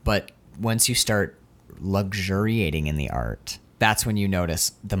 But once you start luxuriating in the art, that's when you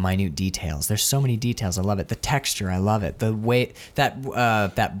notice the minute details. There's so many details. I love it. The texture, I love it. The way that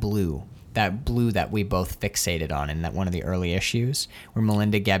blue that we both fixated on in that one of the early issues, where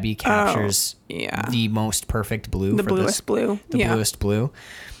Melinda Gebbie captures the most perfect blue, the bluest blue. Bluest blue.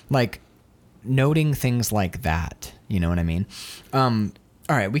 Like noting things like that, you know what I mean? All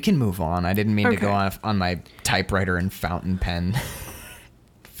right, we can move on. I didn't mean to go off on my typewriter and fountain pen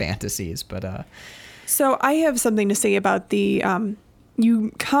fantasies, but so I have something to say about the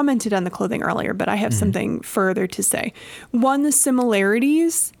you commented on the clothing earlier, but I have something further to say. One, the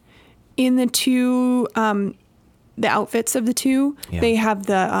similarities in the two, the outfits of the two, they have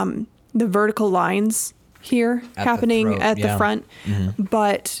the vertical lines here happening at the front,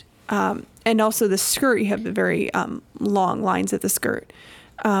 but and also the skirt, you have the very long lines at the skirt,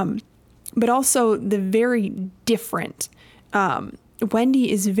 but also the very different.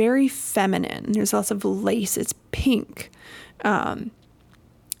 Wendy is very feminine. There's lots of lace. It's pink, and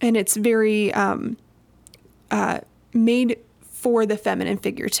it's very made for the feminine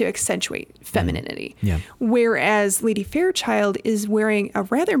figure to accentuate femininity. Yeah. Whereas Lady Fairchild is wearing a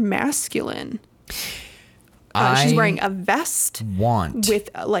rather masculine. She's wearing a vest with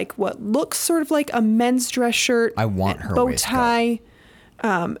like what looks sort of like a men's dress shirt. I want her bow tie,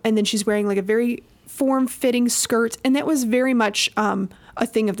 and then she's wearing like a very form-fitting skirt, and that was very much a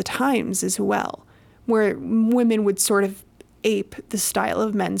thing of the times as well, where women would sort of ape the style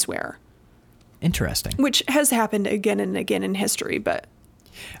of menswear. Interesting. Which has happened again and again in history, but...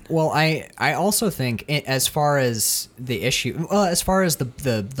 Well, I also think as far as the issue, as far as the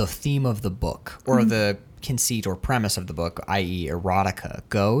theme of the book or the conceit or premise of the book, i.e. erotica,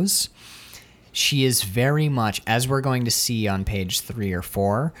 goes, she is very much, as we're going to see on page 3 or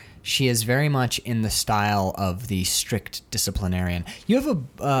 4, she is very much in the style of the strict disciplinarian. You have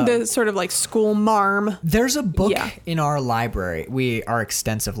the sort of like school marm. There's a book in our library. Our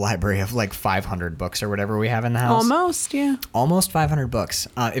extensive library of like 500 books or whatever we have in the house. Almost, yeah. Almost 500 books.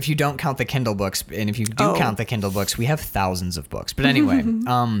 If you don't count the Kindle books, and if you do count the Kindle books, we have thousands of books. But anyway,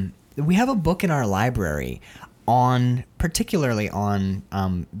 we have a book in our library particularly on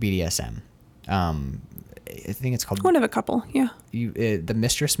BDSM. I think it's called... One of a couple, yeah. The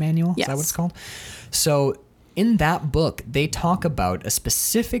Mistress Manual? Yes. Is that what it's called? So in that book, they talk about a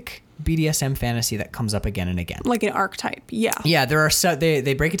specific BDSM fantasy that comes up again and again. Like an archetype. Yeah. Yeah, there are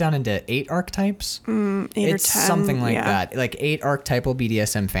they break it down into 8 archetypes. 8 or 10. It's something like yeah. that. Like 8 archetypal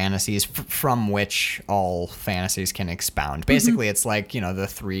BDSM fantasies from which all fantasies can expound. Basically, it's like, the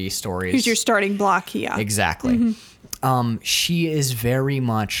 3 stories. Here's your starting block. Yeah. Exactly. She is very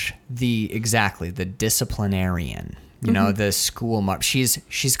much the disciplinarian. The school mom.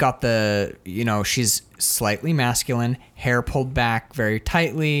 She's got the, she's slightly masculine, hair pulled back very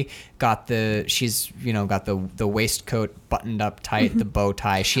tightly, got the waistcoat buttoned up tight, the bow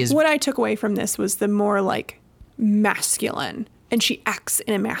tie. What I took away from this was the more like masculine, and she acts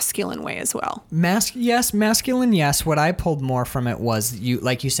in a masculine way as well. Yes, masculine, yes. What I pulled more from it was,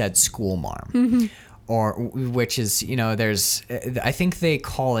 like you said, school marm. Or which is, there's, I think they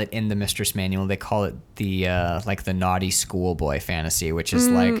call it in the Mistress Manual, they call it the the naughty schoolboy fantasy, which is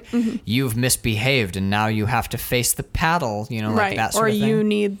you've misbehaved and now you have to face the paddle, right. like that sort or of thing. You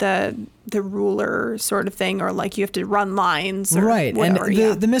need the ruler sort of thing, or like you have to run lines. Or right. Whatever,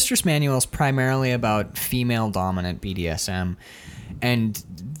 and the Mistress Manual is primarily about female dominant BDSM. And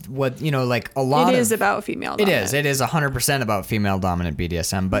what, like a lot It is about female dominant. It is 100% about female dominant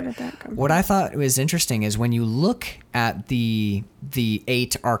BDSM. But Where did that come what I thought was interesting is when you look at the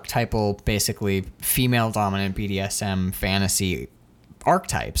 8 archetypal, basically female dominant BDSM fantasy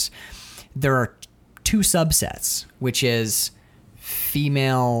archetypes, there are 2 subsets, which is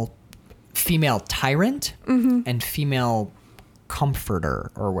female tyrant and female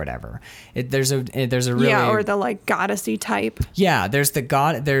comforter or whatever. There's a really, or the like goddessy type. Yeah, there's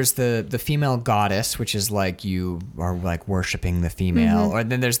the female goddess, which is like you are like worshiping the female, or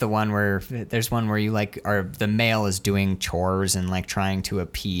then there's one where you like the male is doing chores and like trying to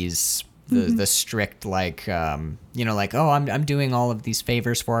appease the strict like I'm doing all of these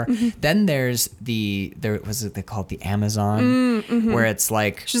favors for her. Then there's they called the Amazon, where it's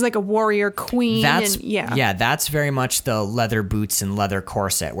like she's like a warrior queen. That's that's very much the leather boots and leather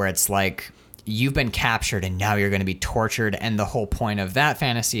corset, where it's like you've been captured and now you're going to be tortured, and the whole point of that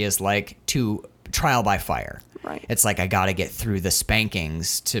fantasy is like to trial by fire. Right. It's like I got to get through the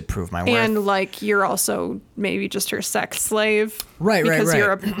spankings to prove my worth. And like you're also maybe just her sex slave. Right, because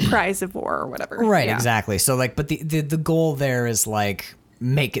you're a prize of war or whatever. Right, exactly. So like, but the goal there is like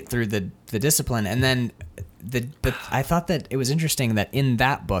make it through the discipline, and then but I thought that it was interesting that in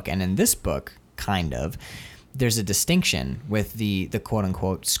that book and in this book, kind of, there's a distinction with the quote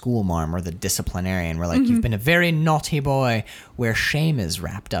unquote school marm or the disciplinarian, where like you've been a very naughty boy, where shame is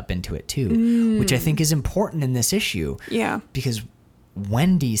wrapped up into it too, which I think is important in this issue. Yeah. Because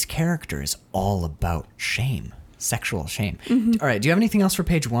Wendy's character is all about shame, sexual shame. All right. Do you have anything else for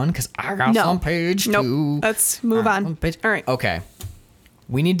page 1? Because I got some page 2. Let's move on. All right. Okay.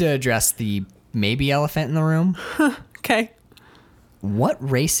 We need to address the maybe elephant in the room. Okay. What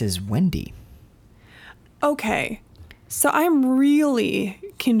race is Wendy? Okay, so I'm really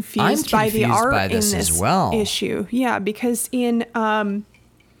confused by the art by this in this as well. issue. Yeah, because in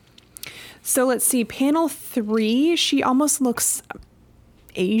so let's see, panel 3, she almost looks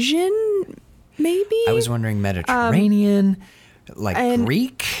Asian, maybe. I was wondering Mediterranean,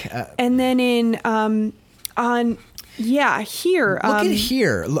 Greek, and then in here. Look at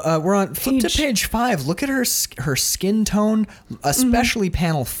here. We're on flip to page 5. Look at her skin tone, especially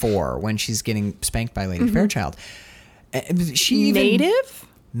panel 4 when she's getting spanked by Lady Fairchild. She even native,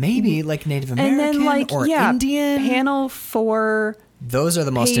 maybe like Native American, and then or Indian. Panel 4. Those are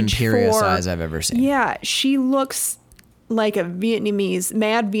the most imperious eyes I've ever seen. Yeah, she looks like a Vietnamese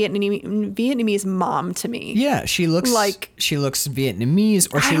mom to me. Yeah, she looks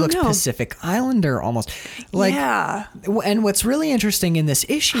Vietnamese, or she looks Pacific Islander almost. Like, yeah. And what's really interesting in this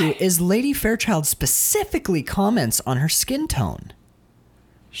issue is Lady Fairchild specifically comments on her skin tone.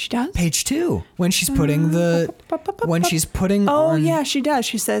 She does? Page 2, when she's putting Oh, yeah, she does.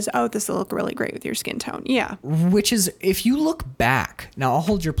 She says, "Oh, this will look really great with your skin tone." Yeah. Which is, if you look back, now I'll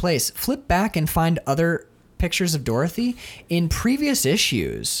hold your place, flip back and find other pictures of Dorothy in previous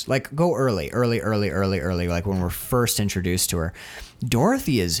issues, like go early, like when we're first introduced to her.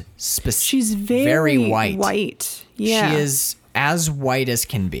 Dorothy is she's very white. Yeah. She is as white as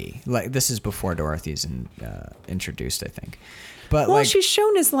can be. Like, this is before Dorothy's introduced, I think. But well, she's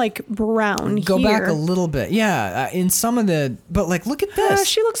shown as like brown. Go back a little bit. Yeah, in some of the, but like, look at this.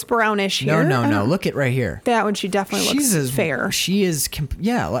 She looks brownish here. No. Look at right here. That one, she definitely looks fair. She is,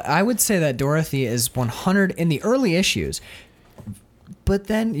 I would say that Dorothy is 100 in the early issues. But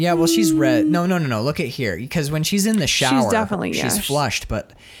then, well, she's red. No. Look at here. Because when she's in the shower, she's flushed,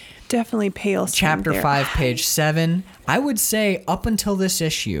 but definitely pale skin. Chapter 5, page 7. I would say up until this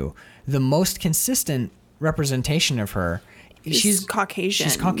issue, the most consistent representation of her, She's Caucasian.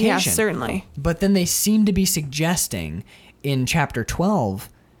 She's Caucasian. Yeah, certainly. But then they seem to be suggesting in chapter 12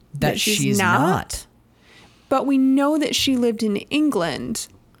 that she's not. But we know that she lived in England.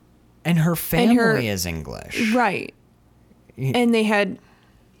 And her family is English. Right. And they had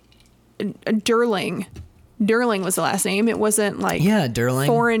Durling. Durling was the last name. It wasn't like Durling.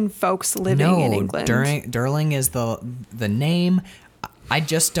 Foreign folks living in England. Durling is the name. I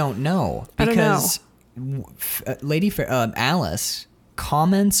just don't know. Because Alice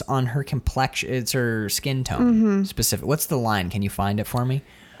comments on her complexion. It's her skin tone specific. What's the line? Can you find it for me?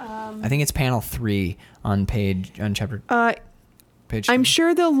 I think it's panel 3 on chapter. Page. I'm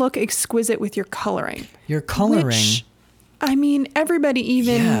sure they'll look exquisite with your coloring. Your coloring. Which, I mean, everybody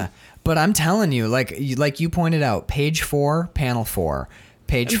even. Yeah, but I'm telling you, like you pointed out, page 4, panel 4,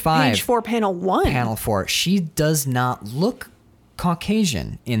 page 5, page 4, panel 1, panel 4. She does not look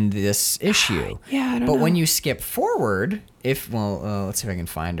Caucasian in this issue. Yeah, I don't know. But when you skip forward, let's see if I can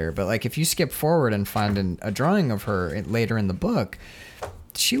find her. But like if you skip forward and find a drawing of her later in the book,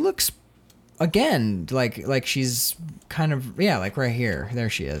 she looks. Again, like she's kind of, like right here. There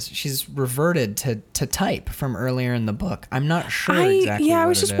she is. She's reverted to type from earlier in the book. I'm not sure exactly. Yeah, I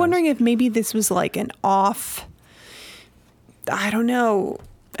was just wondering if maybe this was like an off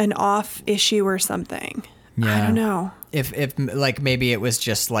issue or something. Yeah. I don't know. If like maybe it was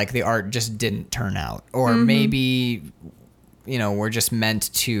just like the art just didn't turn out, or maybe we're just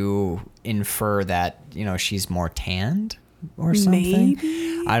meant to infer that she's more tanned. Or something.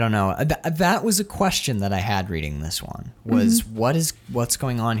 Maybe? I don't know. That was a question that I had reading this one. Was what's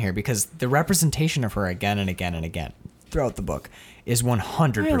going on here? Because the representation of her again and again and again throughout the book is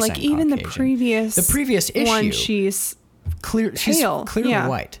 100% like even Caucasian. the previous issue one, she's clear. pale. She's clearly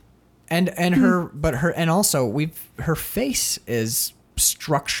white, and her face is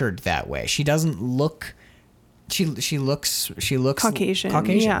structured that way. She doesn't look. She looks Caucasian.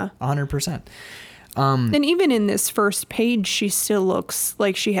 100%. And even in this first page, she still looks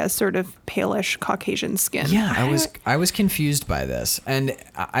like she has sort of palish Caucasian skin. Yeah, I was confused by this, and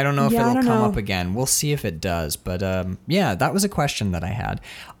I don't know if it'll come up again. We'll see if it does. But that was a question that I had.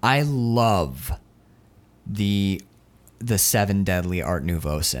 I love the 7 deadly Art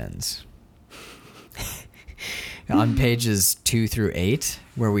Nouveau sins. On pages 2 through 8,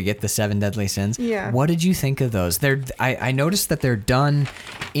 where we get the 7 deadly sins. Yeah. What did you think of those? I noticed that they're done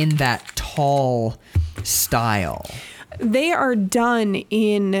in that tall style. They are done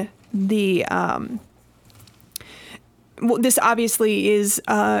in the this obviously is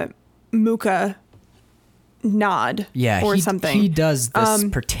Muka nod or something. He does this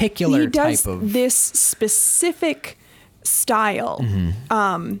particular type of this specific style.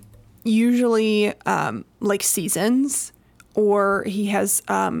 Usually like seasons, or he has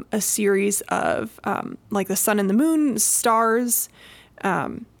a series of like the sun and the moon, stars.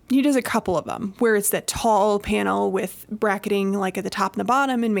 He does a couple of them where it's that tall panel with bracketing like at the top and the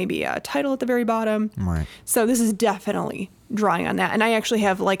bottom and maybe a title at the very bottom. Right. So this is definitely drawing on that. And I actually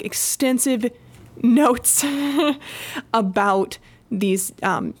have like extensive notes about these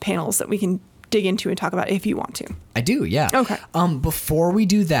panels that we can dig into and talk about if you want to. I do, yeah. Okay. Before we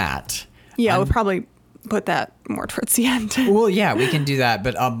do that, we'll probably put that more towards the end. Well, yeah, we can do that.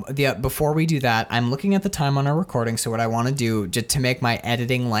 But before we do that, I'm looking at the time on our recording. So what I want to do just to make my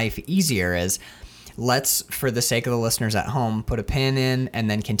editing life easier is let's, for the sake of the listeners at home, put a pin in and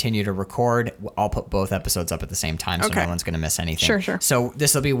then continue to record. I'll put both episodes up at the same time so no one's going to miss anything. Sure. So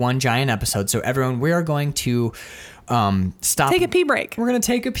this will be one giant episode. So everyone, we are going to stop. Take a pee break. We're going to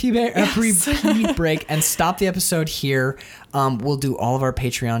take a pee break and stop the episode here. We'll do all of our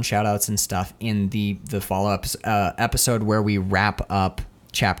Patreon shout outs and stuff in the follow-up episode where we wrap up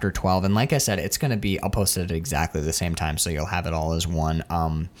chapter 12. And like I said, it's going to be, I'll post it at exactly the same time, so you'll have it all as one.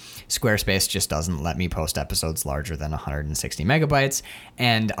 Squarespace just doesn't let me post episodes larger than 160 megabytes.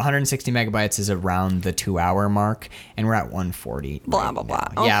 And 160 megabytes is around the 2-hour mark, and we're at 140. Blah, blah, blah.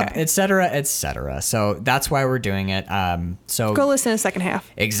 Okay. Yeah, et cetera, et cetera. So that's why we're doing it. So go listen to the second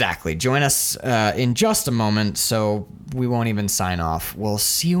half. Exactly. Join us in just a moment, so we won't even sign off. We'll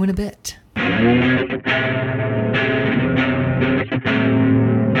see you in a bit.